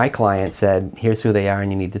my client said, here's who they are,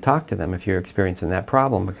 and you need to talk to them if you're experiencing that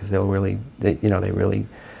problem, because they really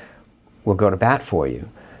will go to bat for you.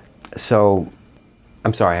 So,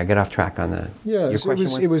 I'm sorry, I got off track on the. Yeah, your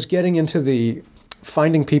question it was getting into the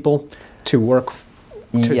finding people to work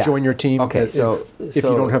to join your team. Okay, if you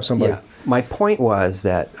don't have somebody. Yeah. My point was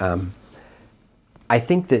that I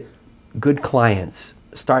think that good clients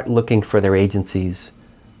start looking for their agencies,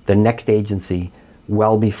 their next agency,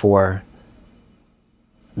 well before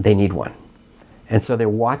they need one. And so they're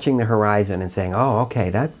watching the horizon and saying, oh, okay,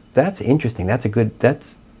 that's interesting.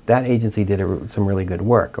 That agency did some really good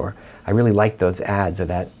work, or I really like those ads, or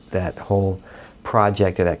that whole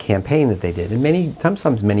project or that campaign that they did. And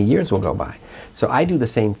sometimes many years will go by. So I do the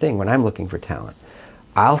same thing when I'm looking for talent.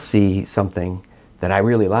 I'll see something that I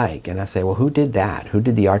really like, and I say, well, who did that? Who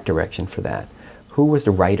did the art direction for that? Who was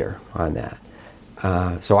the writer on that?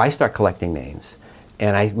 So I start collecting names,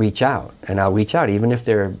 and I reach out, and I'll reach out even if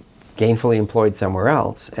they're gainfully employed somewhere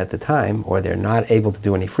else at the time, or they're not able to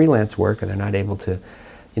do any freelance work, or they're not able to,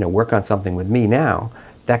 work on something with me now.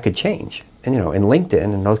 That could change. And in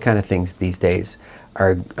LinkedIn and those kind of things these days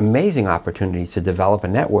are amazing opportunities to develop a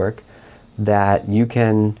network that you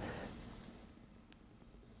can,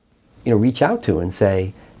 reach out to and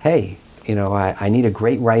say, hey, I need a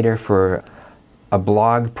great writer for a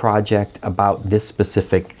blog project about this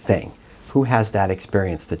specific thing. Who has that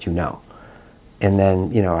experience that you know? And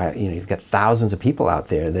then, you've got thousands of people out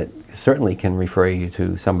there that certainly can refer you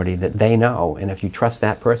to somebody that they know. And if you trust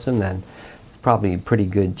that person, then it's probably a pretty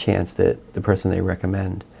good chance that the person they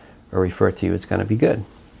recommend or refer to you is going to be good.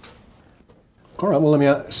 All right. Well, let me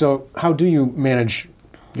ask, so how do you manage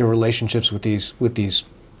your relationships with these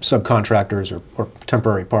subcontractors or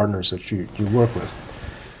temporary partners that you work with?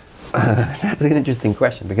 That's an interesting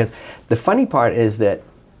question, because the funny part is that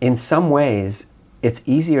in some ways it's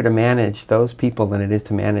easier to manage those people than it is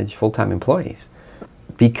to manage full-time employees,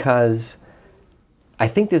 because I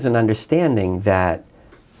think there's an understanding that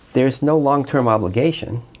there's no long-term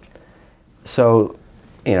obligation. So,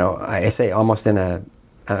 I say almost I'm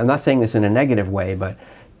not saying this in a negative way, but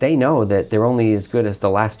they know that they're only as good as the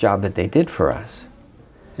last job that they did for us.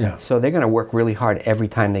 Yeah. So they're going to work really hard every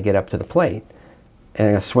time they get up to the plate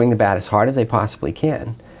and swing the bat as hard as they possibly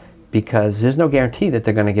can, because there's no guarantee that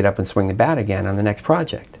they're going to get up and swing the bat again on the next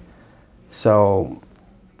project. So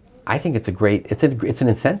I think it's an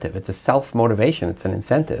incentive. It's a self-motivation. It's an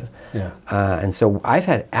incentive. Yeah. And so I've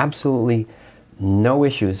had absolutely no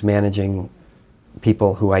issues managing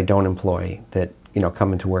people who I don't employ that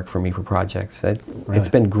come into work for me for projects. It's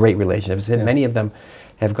been great relationships. Yeah. Many of them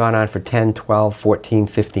have gone on for 10, 12, 14,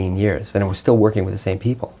 15 years, and we're still working with the same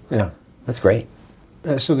people. Yeah. That's great.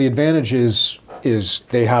 So the advantage is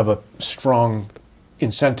they have a strong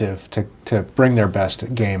incentive to bring their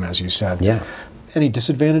best game, as you said. Yeah. Any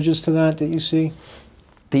disadvantages to that you see?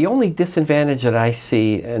 The only disadvantage that I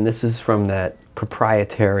see, and this is from that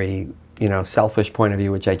proprietary, selfish point of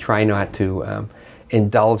view, which I try not to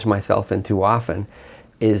indulge myself in too often,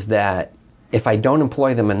 is that if I don't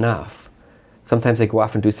employ them enough, sometimes they go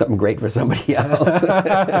off and do something great for somebody else.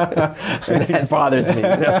 And that bothers me.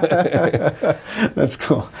 That's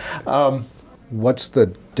cool. What's the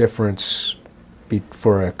difference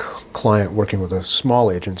for a client working with a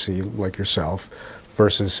small agency like yourself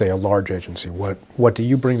versus, say, a large agency? What do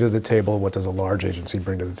you bring to the table? What does a large agency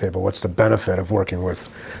bring to the table? What's the benefit of working with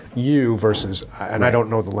you versus, and I don't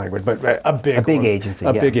know the language, but a big agency.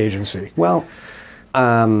 Big agency. Well,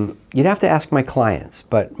 you'd have to ask my clients,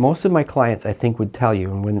 but most of my clients, I think, would tell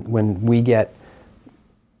you, and when we get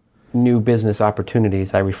new business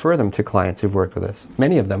opportunities, I refer them to clients who've worked with us.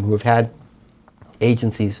 Many of them who have had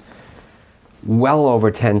agencies well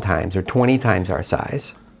over 10 times or 20 times our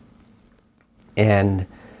size. And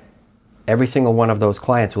every single one of those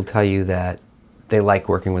clients will tell you that they like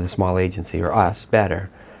working with a small agency or us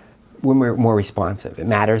better when we're more responsive. It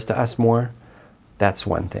matters to us more. That's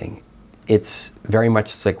one thing. It's very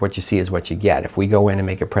much like what you see is what you get. If we go in and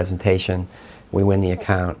make a presentation, we win the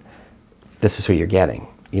account, this is who you're getting.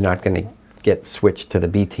 You're not going to get switched to the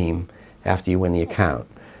B team after you win the account.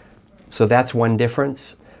 So that's one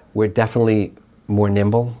difference. We're definitely more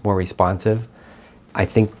nimble, more responsive. I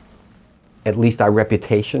think at least our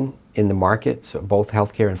reputation in the markets, both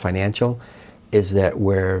healthcare and financial, is that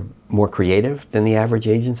we're more creative than the average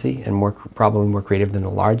agency and probably more creative than the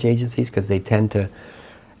large agencies, because they tend to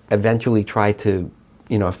eventually try to,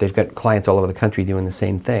 if they've got clients all over the country doing the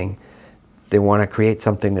same thing, they want to create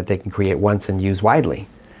something that they can create once and use widely.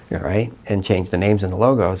 Yeah. Right? And change the names and the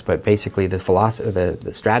logos, but basically the philosophy,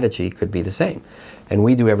 the strategy could be the same. And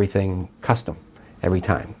we do everything custom every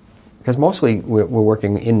time. Because mostly we're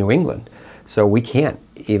working in New England, so we can't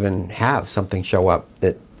even have something show up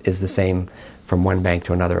that is the same from one bank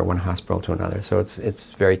to another or one hospital to another. So it's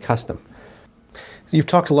very custom. You've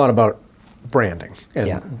talked a lot about branding. And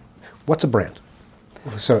yeah. What's a brand?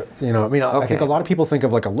 So, I think a lot of people think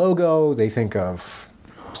of like a logo, they think of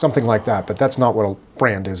something like that, but that's not what a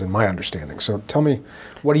brand is in my understanding. So tell me,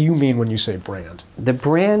 what do you mean when you say brand? The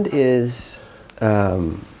brand is,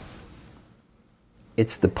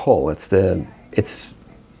 it's the pull. It's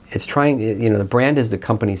trying, the brand is the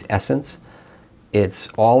company's essence. It's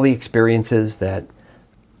all the experiences that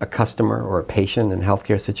a customer or a patient in a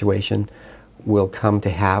healthcare situation will come to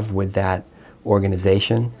have with that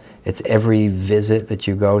organization. It's every visit that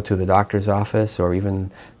you go to the doctor's office, or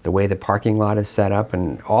even the way the parking lot is set up,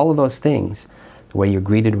 and all of those things, the way you're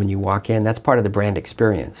greeted when you walk in, that's part of the brand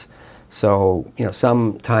experience. So,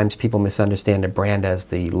 sometimes people misunderstand a brand as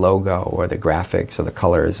the logo or the graphics or the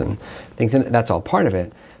colors and things, and that's all part of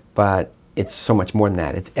it, but it's so much more than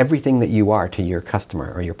that. It's everything that you are to your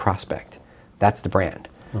customer or your prospect. That's the brand.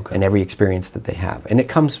 Okay. And every experience that they have. And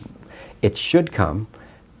it should come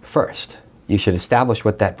first. You should establish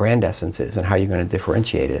what that brand essence is and how you're going to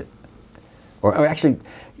differentiate it. Or actually,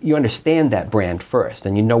 you understand that brand first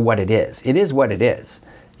and you know what it is. It is what it is.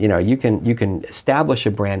 You can establish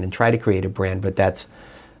a brand and try to create a brand, but that's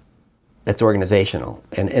organizational.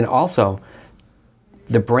 And also,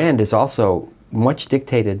 the brand is also much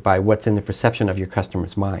dictated by what's in the perception of your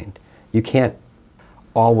customer's mind. You can't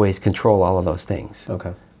always control all of those things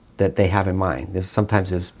that they have in mind. Sometimes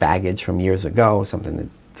there's baggage from years ago, something that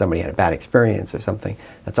somebody had a bad experience or something.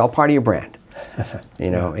 That's all part of your brand,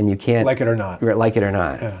 yeah. And you can't... Like it or not. Like it or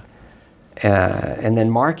not. Yeah. And then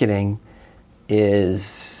marketing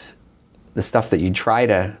is the stuff that you try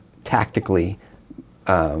to tactically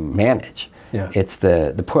manage. Yeah. It's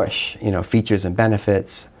the push, features and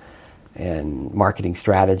benefits and marketing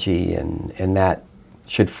strategy, and that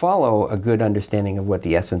should follow a good understanding of what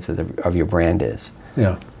the essence of your brand is.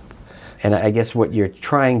 Yeah. And I guess what you're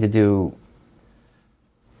trying to do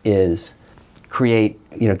is create,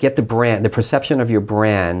 get the brand, the perception of your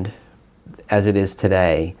brand as it is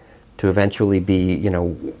today to eventually be,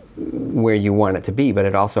 where you want it to be, but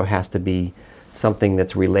it also has to be something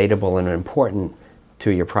that's relatable and important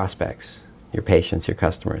to your prospects, your patients, your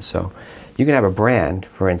customers. So you can have a brand,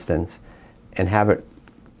 for instance, and have it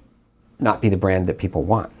not be the brand that people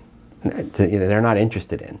want. They're not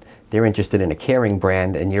interested in. They're interested in a caring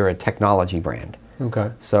brand, and you're a technology brand.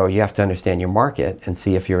 Okay. So you have to understand your market and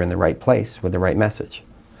see if you're in the right place with the right message.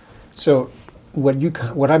 So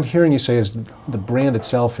what I'm hearing you say is the brand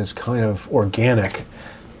itself is kind of organic,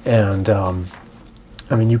 and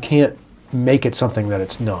you can't make it something that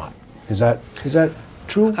it's not. Is that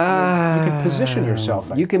true? You can position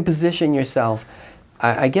yourself. You can position yourself.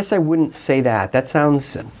 I guess I wouldn't say that. That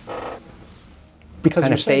sounds because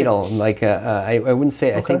kind of fatal. Like I wouldn't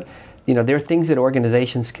say. Okay. I think there are things that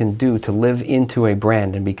organizations can do to live into a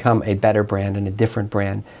brand and become a better brand and a different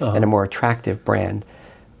brand and a more attractive brand.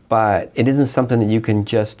 But it isn't something that you can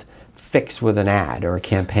just fix with an ad or a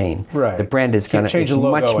campaign. Right. The brand is going to change the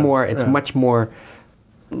logo. It's much more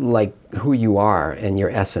like who you are and your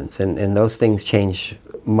essence, and those things change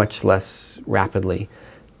much less rapidly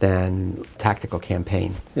than tactical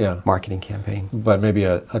campaign, marketing campaign. But maybe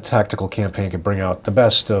a tactical campaign could bring out the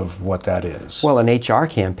best of what that is. Well, an HR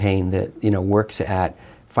campaign that works at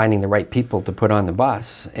finding the right people to put on the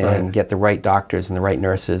bus and get the right doctors and the right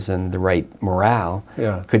nurses and the right morale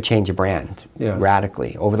could change a brand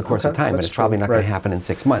radically over the course of time. But it's probably not going to happen in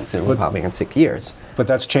 6 months. It will probably in 6 years. But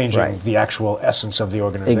that's changing the actual essence of the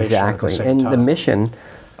organization. Exactly. At the same and time. the mission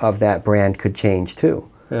of that brand could change too.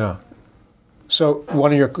 Yeah. So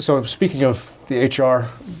speaking of the HR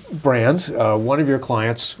brand, one of your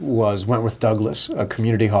clients was Wentworth Douglas, a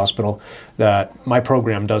community hospital that my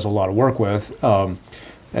program does a lot of work with.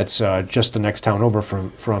 It's just the next town over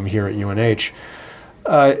from here at UNH.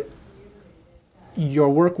 Your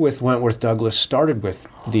work with Wentworth Douglas started with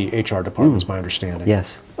the HR department, is my understanding.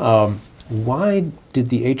 Yes. Why did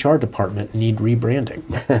the HR department need rebranding?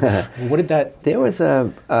 What did that... There was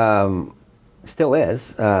still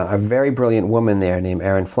is, a very brilliant woman there named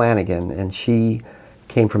Erin Flanagan, and she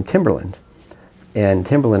came from Timberland. And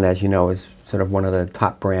Timberland, as you know, is sort of one of the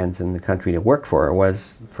top brands in the country to work for. It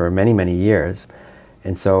was for many, many years.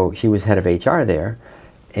 And so she was head of HR there.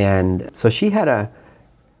 And so she had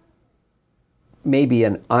maybe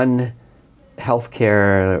an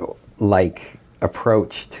un-healthcare-like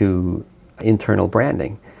approach to internal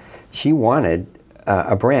branding. She wanted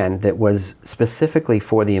a brand that was specifically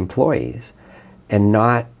for the employees and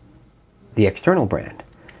not the external brand.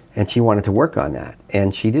 And she wanted to work on that.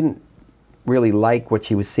 And she didn't really like what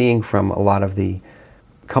she was seeing from a lot of the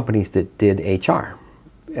companies that did HR,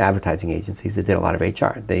 advertising agencies that did a lot of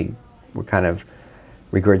HR. They were kind of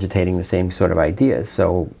regurgitating the same sort of ideas.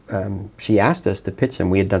 So she asked us to pitch them.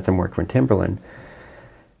 We had done some work for Timberland.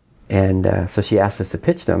 And so she asked us to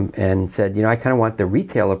pitch them and said, I kind of want the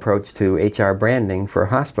retail approach to HR branding for a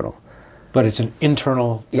hospital. But it's an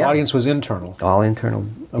internal, the audience was internal. All internal.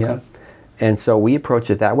 Okay. Yeah. And so we approached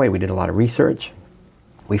it that way. We did a lot of research.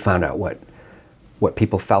 We found out what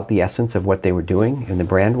people felt the essence of what they were doing and the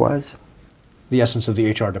brand was. The essence of the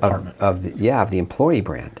HR department. Of the employee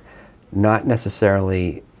brand. Not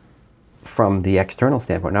necessarily from the external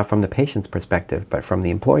standpoint, not from the patient's perspective, but from the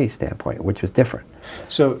employee's standpoint, which was different.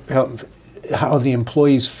 So how the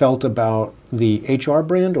employees felt about the HR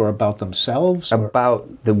brand or about themselves?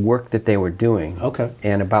 About the work that they were doing. Okay.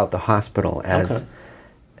 And about the hospital as,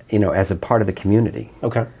 as a part of the community.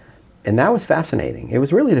 Okay. And that was fascinating. It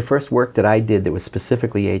was really the first work that I did that was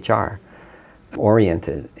specifically HR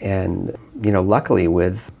oriented. And, luckily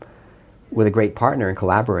with a great partner and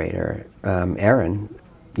collaborator, Erin,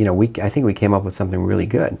 I think we came up with something really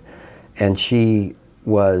good. And she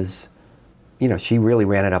was, she really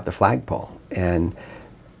ran it up the flagpole. And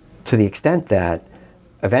to the extent that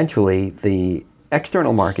eventually the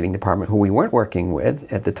external marketing department, who we weren't working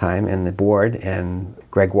with at the time, and the board, and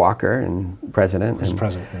Greg Walker, and president,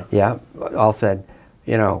 all said,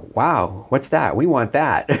 wow, what's that? We want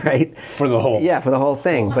that, right? For the whole. Yeah, for the whole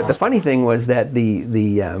thing. But the funny thing was that the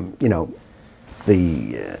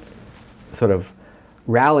sort of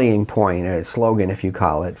rallying point, or slogan, if you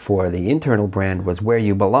call it, for the internal brand was "Where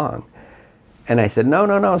You Belong." And I said,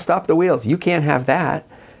 no, stop the wheels. You can't have that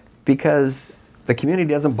because the community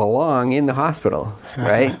doesn't belong in the hospital,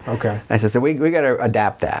 right? Okay. I said, so we got to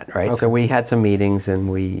adapt that, right? Okay. So we had some meetings and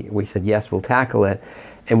we said, yes, we'll tackle it.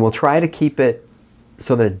 And we'll try to keep it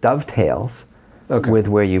so that it dovetails with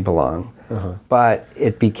Where You Belong. Uh-huh. But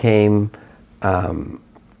it became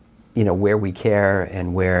where we care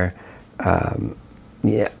and where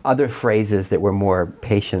other phrases that were more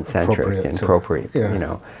patient-centric and appropriate,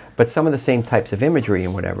 but some of the same types of imagery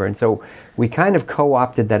and whatever. And so we kind of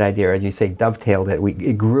co-opted that idea, as you say, dovetailed it.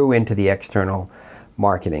 It grew into the external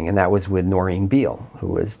marketing, and that was with Noreen Beale, who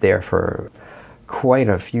was there for quite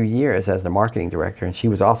a few years as the marketing director, and she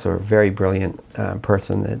was also a very brilliant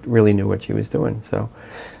person that really knew what she was doing. So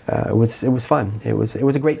it was fun. It was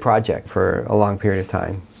a great project for a long period of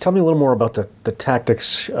time. Tell me a little more about the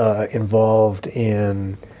tactics involved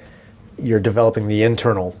in your developing the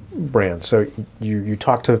internal brand. So you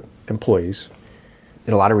talked to employees.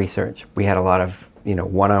 Did a lot of research. We had a lot of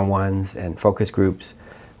one-on-ones and focus groups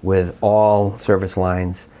with all service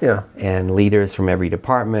lines and leaders from every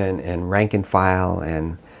department and rank and file,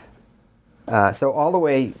 and so all the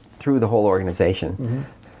way through the whole organization. Mm-hmm.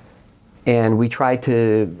 And we tried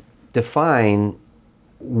to define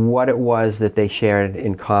what it was that they shared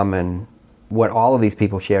in common, what all of these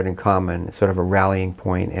people shared in common, sort of a rallying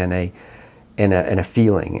point and a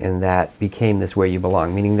feeling, and that became this where you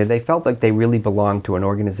belong, meaning that they felt like they really belonged to an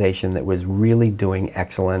organization that was really doing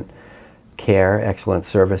excellent care, excellent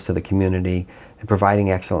service to the community, and providing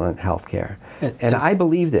excellent health care. And I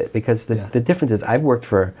believed it, because the difference is I've worked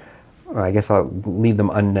for, I guess I'll leave them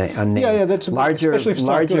unnamed. Yeah, that's larger.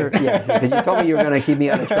 Yeah, you told me you were going to keep me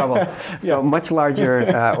out of trouble. So much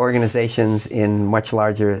larger organizations in much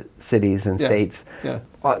larger cities and states,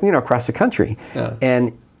 across the country. Yeah.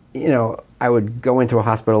 And I would go into a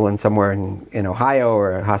hospital somewhere in Ohio,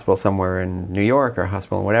 or a hospital somewhere in New York, or a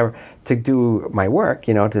hospital in whatever, to do my work,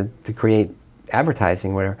 to create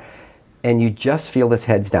advertising, whatever. And you just feel this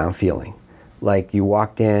heads down feeling. Like you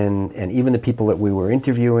walked in, and even the people that we were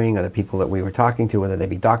interviewing, or the people that we were talking to, whether they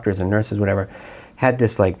be doctors and nurses, whatever, had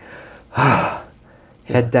this like,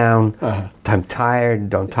 head down, I'm tired,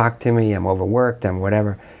 don't talk to me, I'm overworked, I'm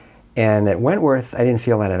whatever. And at Wentworth, I didn't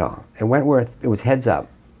feel that at all. At Wentworth, it was heads up.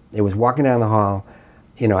 It was walking down the hall,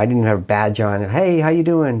 I didn't have a badge on. Hey, how you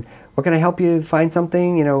doing? What can I help you find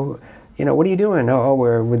something? What are you doing? Oh,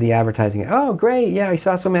 we're with the advertising. Oh, great. Yeah, I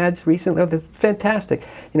saw some ads recently. Oh, they're fantastic.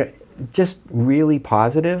 Just really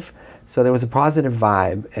positive. So there was a positive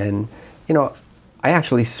vibe. And, I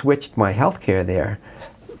actually switched my healthcare there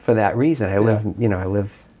for that reason. I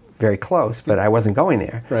live very close, but I wasn't going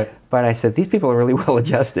there. Right. But I said, these people are really well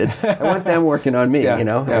adjusted. I want them working on me.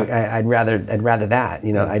 I'd rather that.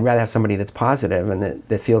 I'd rather have somebody that's positive and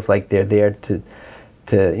that feels like they're there to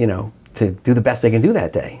do the best they can do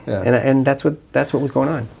that day. Yeah. And that's what was going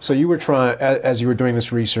on. So you were trying, as you were doing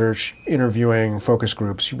this research, interviewing focus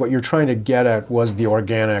groups, what you're trying to get at was the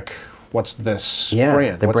organic, what's this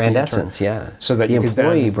brand? The what's brand essence, So that the you could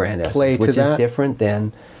employee then brand essence, play to which that. is different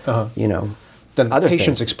than, than other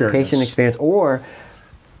patient's things. experience. Patient experience, or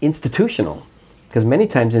institutional. Because many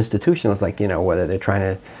times institutional is like, whether they're trying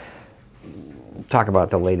to talk about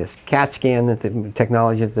the latest CAT scan, the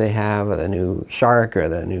technology that they have, or the new Shark, or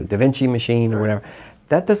the new Da Vinci machine, or whatever.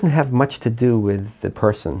 That doesn't have much to do with the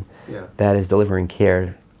person that is delivering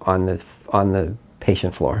care on the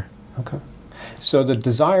patient floor. Okay. So the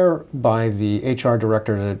desire by the HR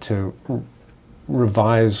director to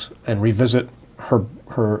revise and revisit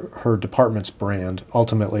her department's brand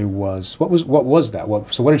ultimately was what was that?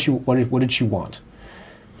 So what did she want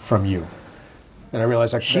from you? And I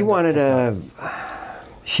realized she wanted a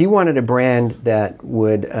brand that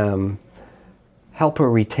would help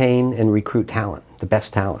her retain and recruit talent, the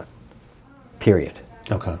best talent. Period.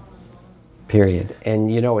 Okay. Period.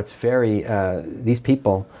 And it's very these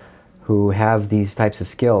people who have these types of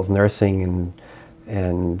skills, nursing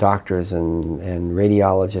and doctors and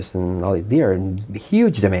radiologists and all, they are in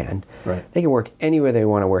huge demand. Right. They can work anywhere they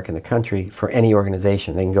want to work in the country for any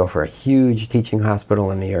organization. They can go for a huge teaching hospital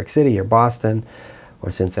in New York City or Boston or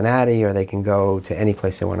Cincinnati, or they can go to any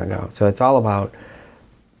place they want to go. So it's all about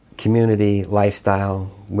community,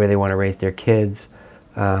 lifestyle, where they want to raise their kids.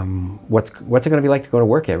 What's it going to be like to go to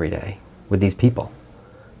work every day with these people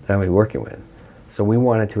that I'm going to be working with? So we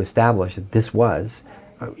wanted to establish that this was,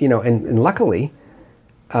 and luckily,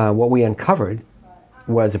 what we uncovered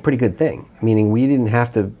was a pretty good thing. Meaning we didn't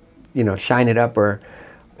have to, shine it up or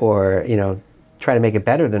try to make it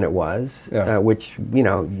better than it was. Which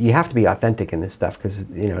you have to be authentic in this stuff, because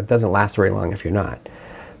it doesn't last very long if you're not.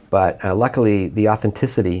 But luckily, the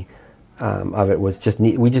authenticity of it was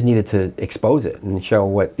we just needed to expose it and show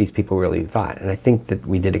what these people really thought. And I think that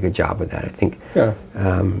we did a good job with that. I think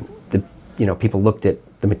people looked at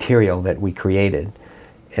the material that we created,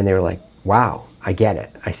 and they were like, "Wow, I get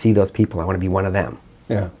it. I see those people. I want to be one of them."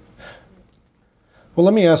 Yeah. Well,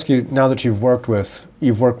 let me ask you, now that you've worked with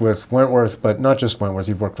Wentworth, but not just Wentworth,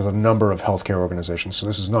 you've worked with a number of healthcare organizations, so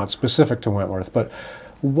this is not specific to Wentworth, but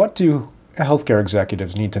what do healthcare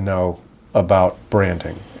executives need to know about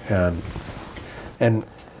branding? And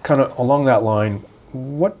kind of along that line,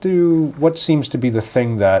 what seems to be the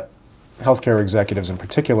thing that healthcare executives in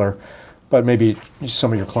particular, but maybe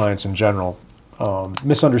some of your clients in general,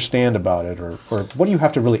 misunderstand about it, or what do you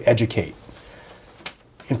have to really educate?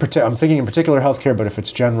 I'm thinking in particular healthcare, but if it's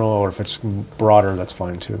general or if it's broader, that's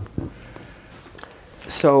fine too.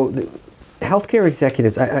 So, healthcare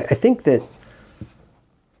executives, I think that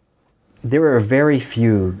there are very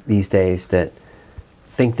few these days that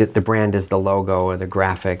think that the brand is the logo or the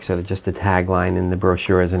graphics or just the tagline in the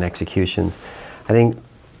brochures and executions. I think,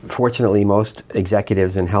 fortunately, most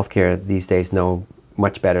executives in healthcare these days know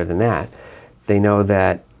much better than that. They know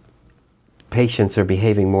that patients are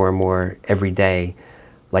behaving more and more every day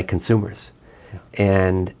like consumers,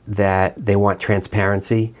 and that they want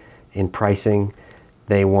transparency in pricing.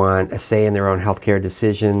 They want a say in their own healthcare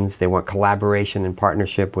decisions. They want collaboration and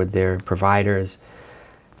partnership with their providers.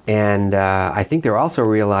 And I think they're also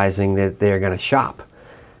realizing that they're going to shop.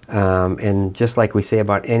 And just like we say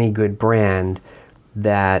about any good brand,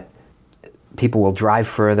 that people will drive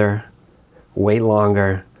further, wait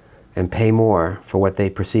longer, and pay more for what they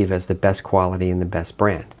perceive as the best quality and the best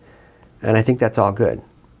brand. And I think that's all good.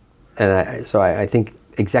 And so I think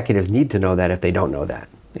executives need to know that if they don't know that.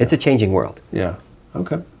 Yeah. It's a changing world. Yeah.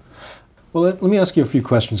 Okay. Well, let me ask you a few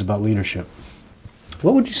questions about leadership.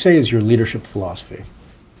 What would you say is your leadership philosophy?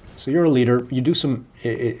 So you're a leader. You do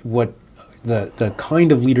the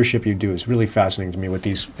kind of leadership you do is really fascinating to me with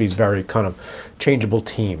these very kind of changeable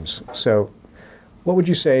teams. So, what would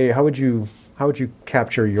you say? How would you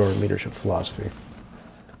capture your leadership philosophy?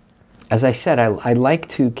 As I said, I like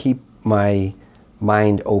to keep my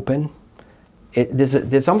mind open.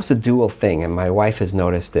 There's almost a dual thing, and my wife has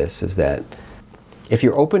noticed this, is that if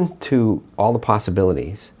you're open to all the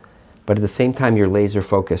possibilities, but at the same time you're laser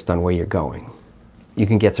focused on where you're going, you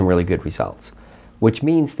can get some really good results. Which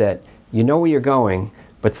means that you know where you're going,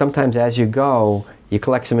 but sometimes as you go, you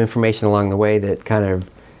collect some information along the way that kind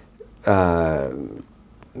of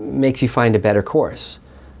makes you find a better course,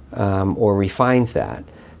 or refines that.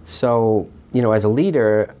 So, as a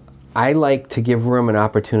leader, I like to give room and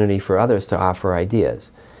opportunity for others to offer ideas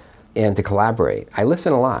and to collaborate. I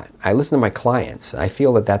listen a lot. I listen to my clients. I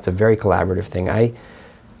feel that that's a very collaborative thing.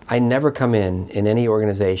 I never come in any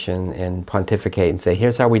organization and pontificate and say,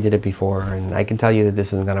 here's how we did it before, and I can tell you that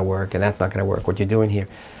this isn't going to work, and that's not going to work, what you're doing here.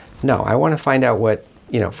 No, I want to find out what,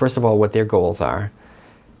 first of all, what their goals are,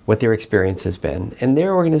 what their experience has been, and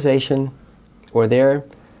their organization or their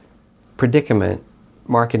predicament,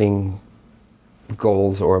 marketing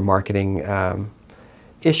goals or marketing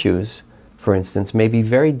issues, for instance, may be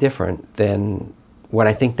very different than what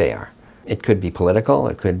I think they are. It could be political,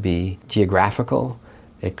 it could be geographical,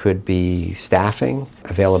 it could be staffing,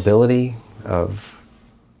 availability of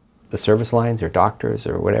the service lines or doctors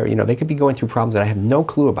or whatever. They could be going through problems that I have no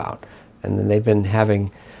clue about. And then they've been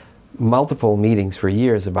having multiple meetings for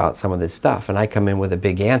years about some of this stuff. And I come in with a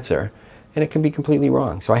big answer, and it can be completely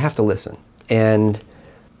wrong. So I have to listen. And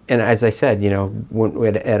as I said,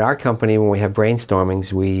 at our company, when we have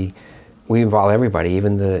brainstormings, we involve everybody,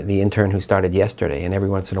 even the intern who started yesterday. And every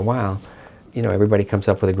once in a while, everybody comes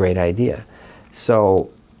up with a great idea.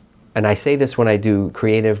 So, and I say this when I do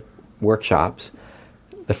creative workshops,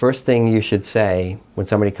 the first thing you should say when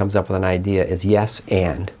somebody comes up with an idea is yes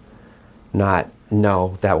and, not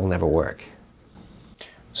no, that will never work.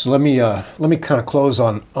 So let me kind of close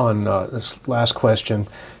on this last question.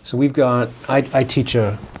 So I teach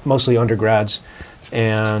mostly undergrads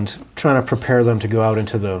and trying to prepare them to go out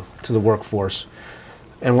into the workforce.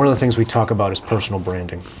 And one of the things we talk about is personal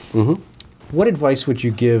branding. Mm-hmm. What advice would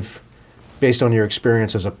you give, based on your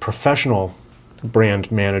experience as a professional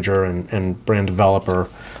brand manager and brand developer,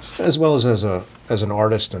 as well as an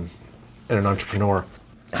artist and an entrepreneur?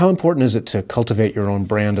 How important is it to cultivate your own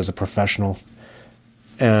brand as a professional?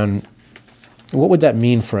 And what would that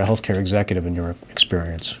mean for a healthcare executive in your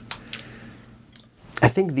experience? I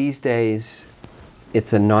think these days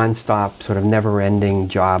it's a nonstop, sort of never-ending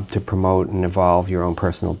job to promote and evolve your own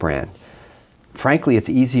personal brand. Frankly, it's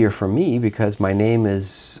easier for me because my name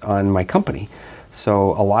is on my company.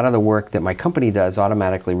 So a lot of the work that my company does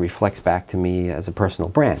automatically reflects back to me as a personal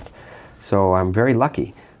brand. So I'm very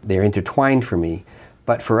lucky. They're intertwined for me.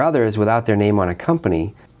 But for others, without their name on a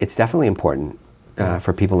company, it's definitely important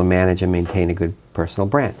for people to manage and maintain a good personal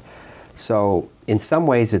brand. So in some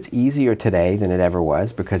ways, it's easier today than it ever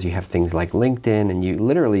was because you have things like LinkedIn, and you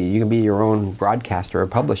can be your own broadcaster or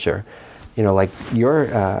publisher like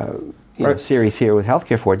your Right. series here with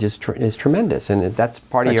Healthcare Forge is tremendous, and that's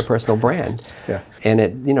part of your personal brand. Yeah. And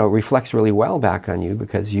it reflects really well back on you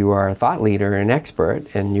because you are a thought leader and expert,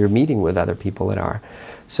 and you're meeting with other people that are.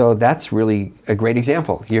 So that's really a great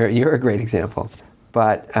example. You're a great example.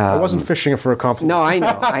 But I wasn't fishing for a compliment. No,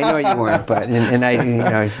 I know you weren't. But and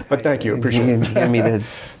I But thank you, appreciate it. Give me the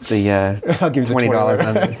I'll give you the $20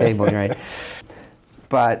 on the table, right?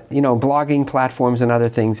 But blogging platforms and other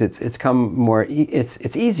things, it's come more.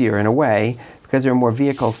 It's easier in a way because there are more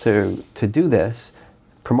vehicles to do this,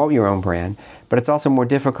 promote your own brand. But it's also more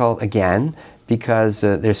difficult again because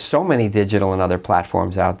there's so many digital and other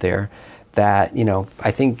platforms out there that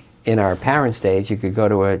I think in our parent stage you could go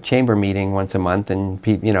to a chamber meeting once a month and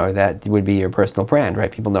that would be your personal brand,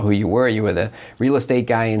 right? People know who you were. You were the real estate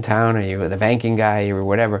guy in town, or you were the banking guy, or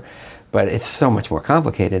whatever. But it's so much more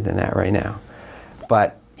complicated than that right now.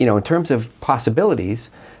 But, in terms of possibilities,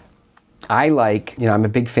 I'm a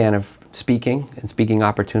big fan of speaking and speaking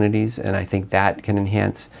opportunities, and I think that can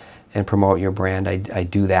enhance and promote your brand. I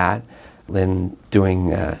do that. Then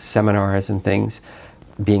doing seminars and things,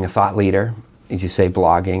 being a thought leader, as you say,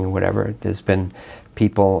 blogging or whatever. There's been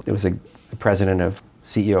people, there was a president of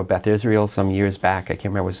CEO of Beth Israel some years back, I can't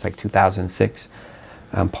remember, it was like 2006,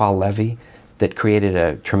 Paul Levy, that created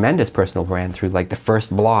a tremendous personal brand through the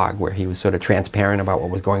first blog where he was sort of transparent about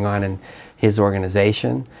what was going on in his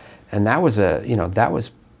organization. And that was that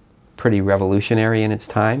was pretty revolutionary in its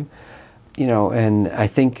time. And I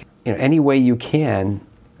think any way you can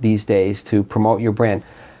these days to promote your brand.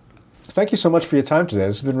 Thank you so much for your time today.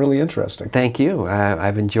 This has been really interesting. Thank you.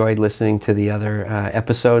 I've enjoyed listening to the other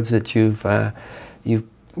episodes that you've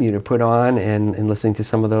put on and listening to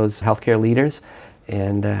some of those healthcare leaders.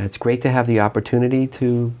 And it's great to have the opportunity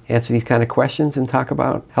to answer these kind of questions and talk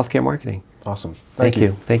about healthcare marketing. Awesome. Thank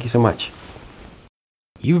you. Thank you so much.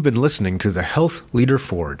 You've been listening to the Health Leader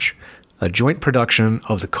Forge, a joint production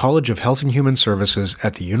of the College of Health and Human Services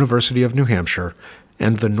at the University of New Hampshire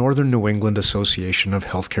and the Northern New England Association of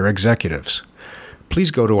Healthcare Executives.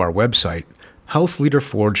 Please go to our website,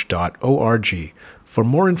 healthleaderforge.org, for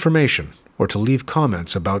more information or to leave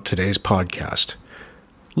comments about today's podcast.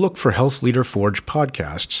 Look for Health Leader Forge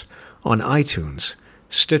podcasts on iTunes,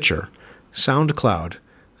 Stitcher, SoundCloud,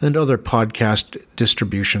 and other podcast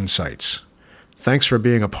distribution sites. Thanks for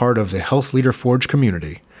being a part of the Health Leader Forge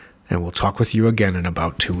community, and we'll talk with you again in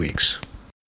about 2 weeks.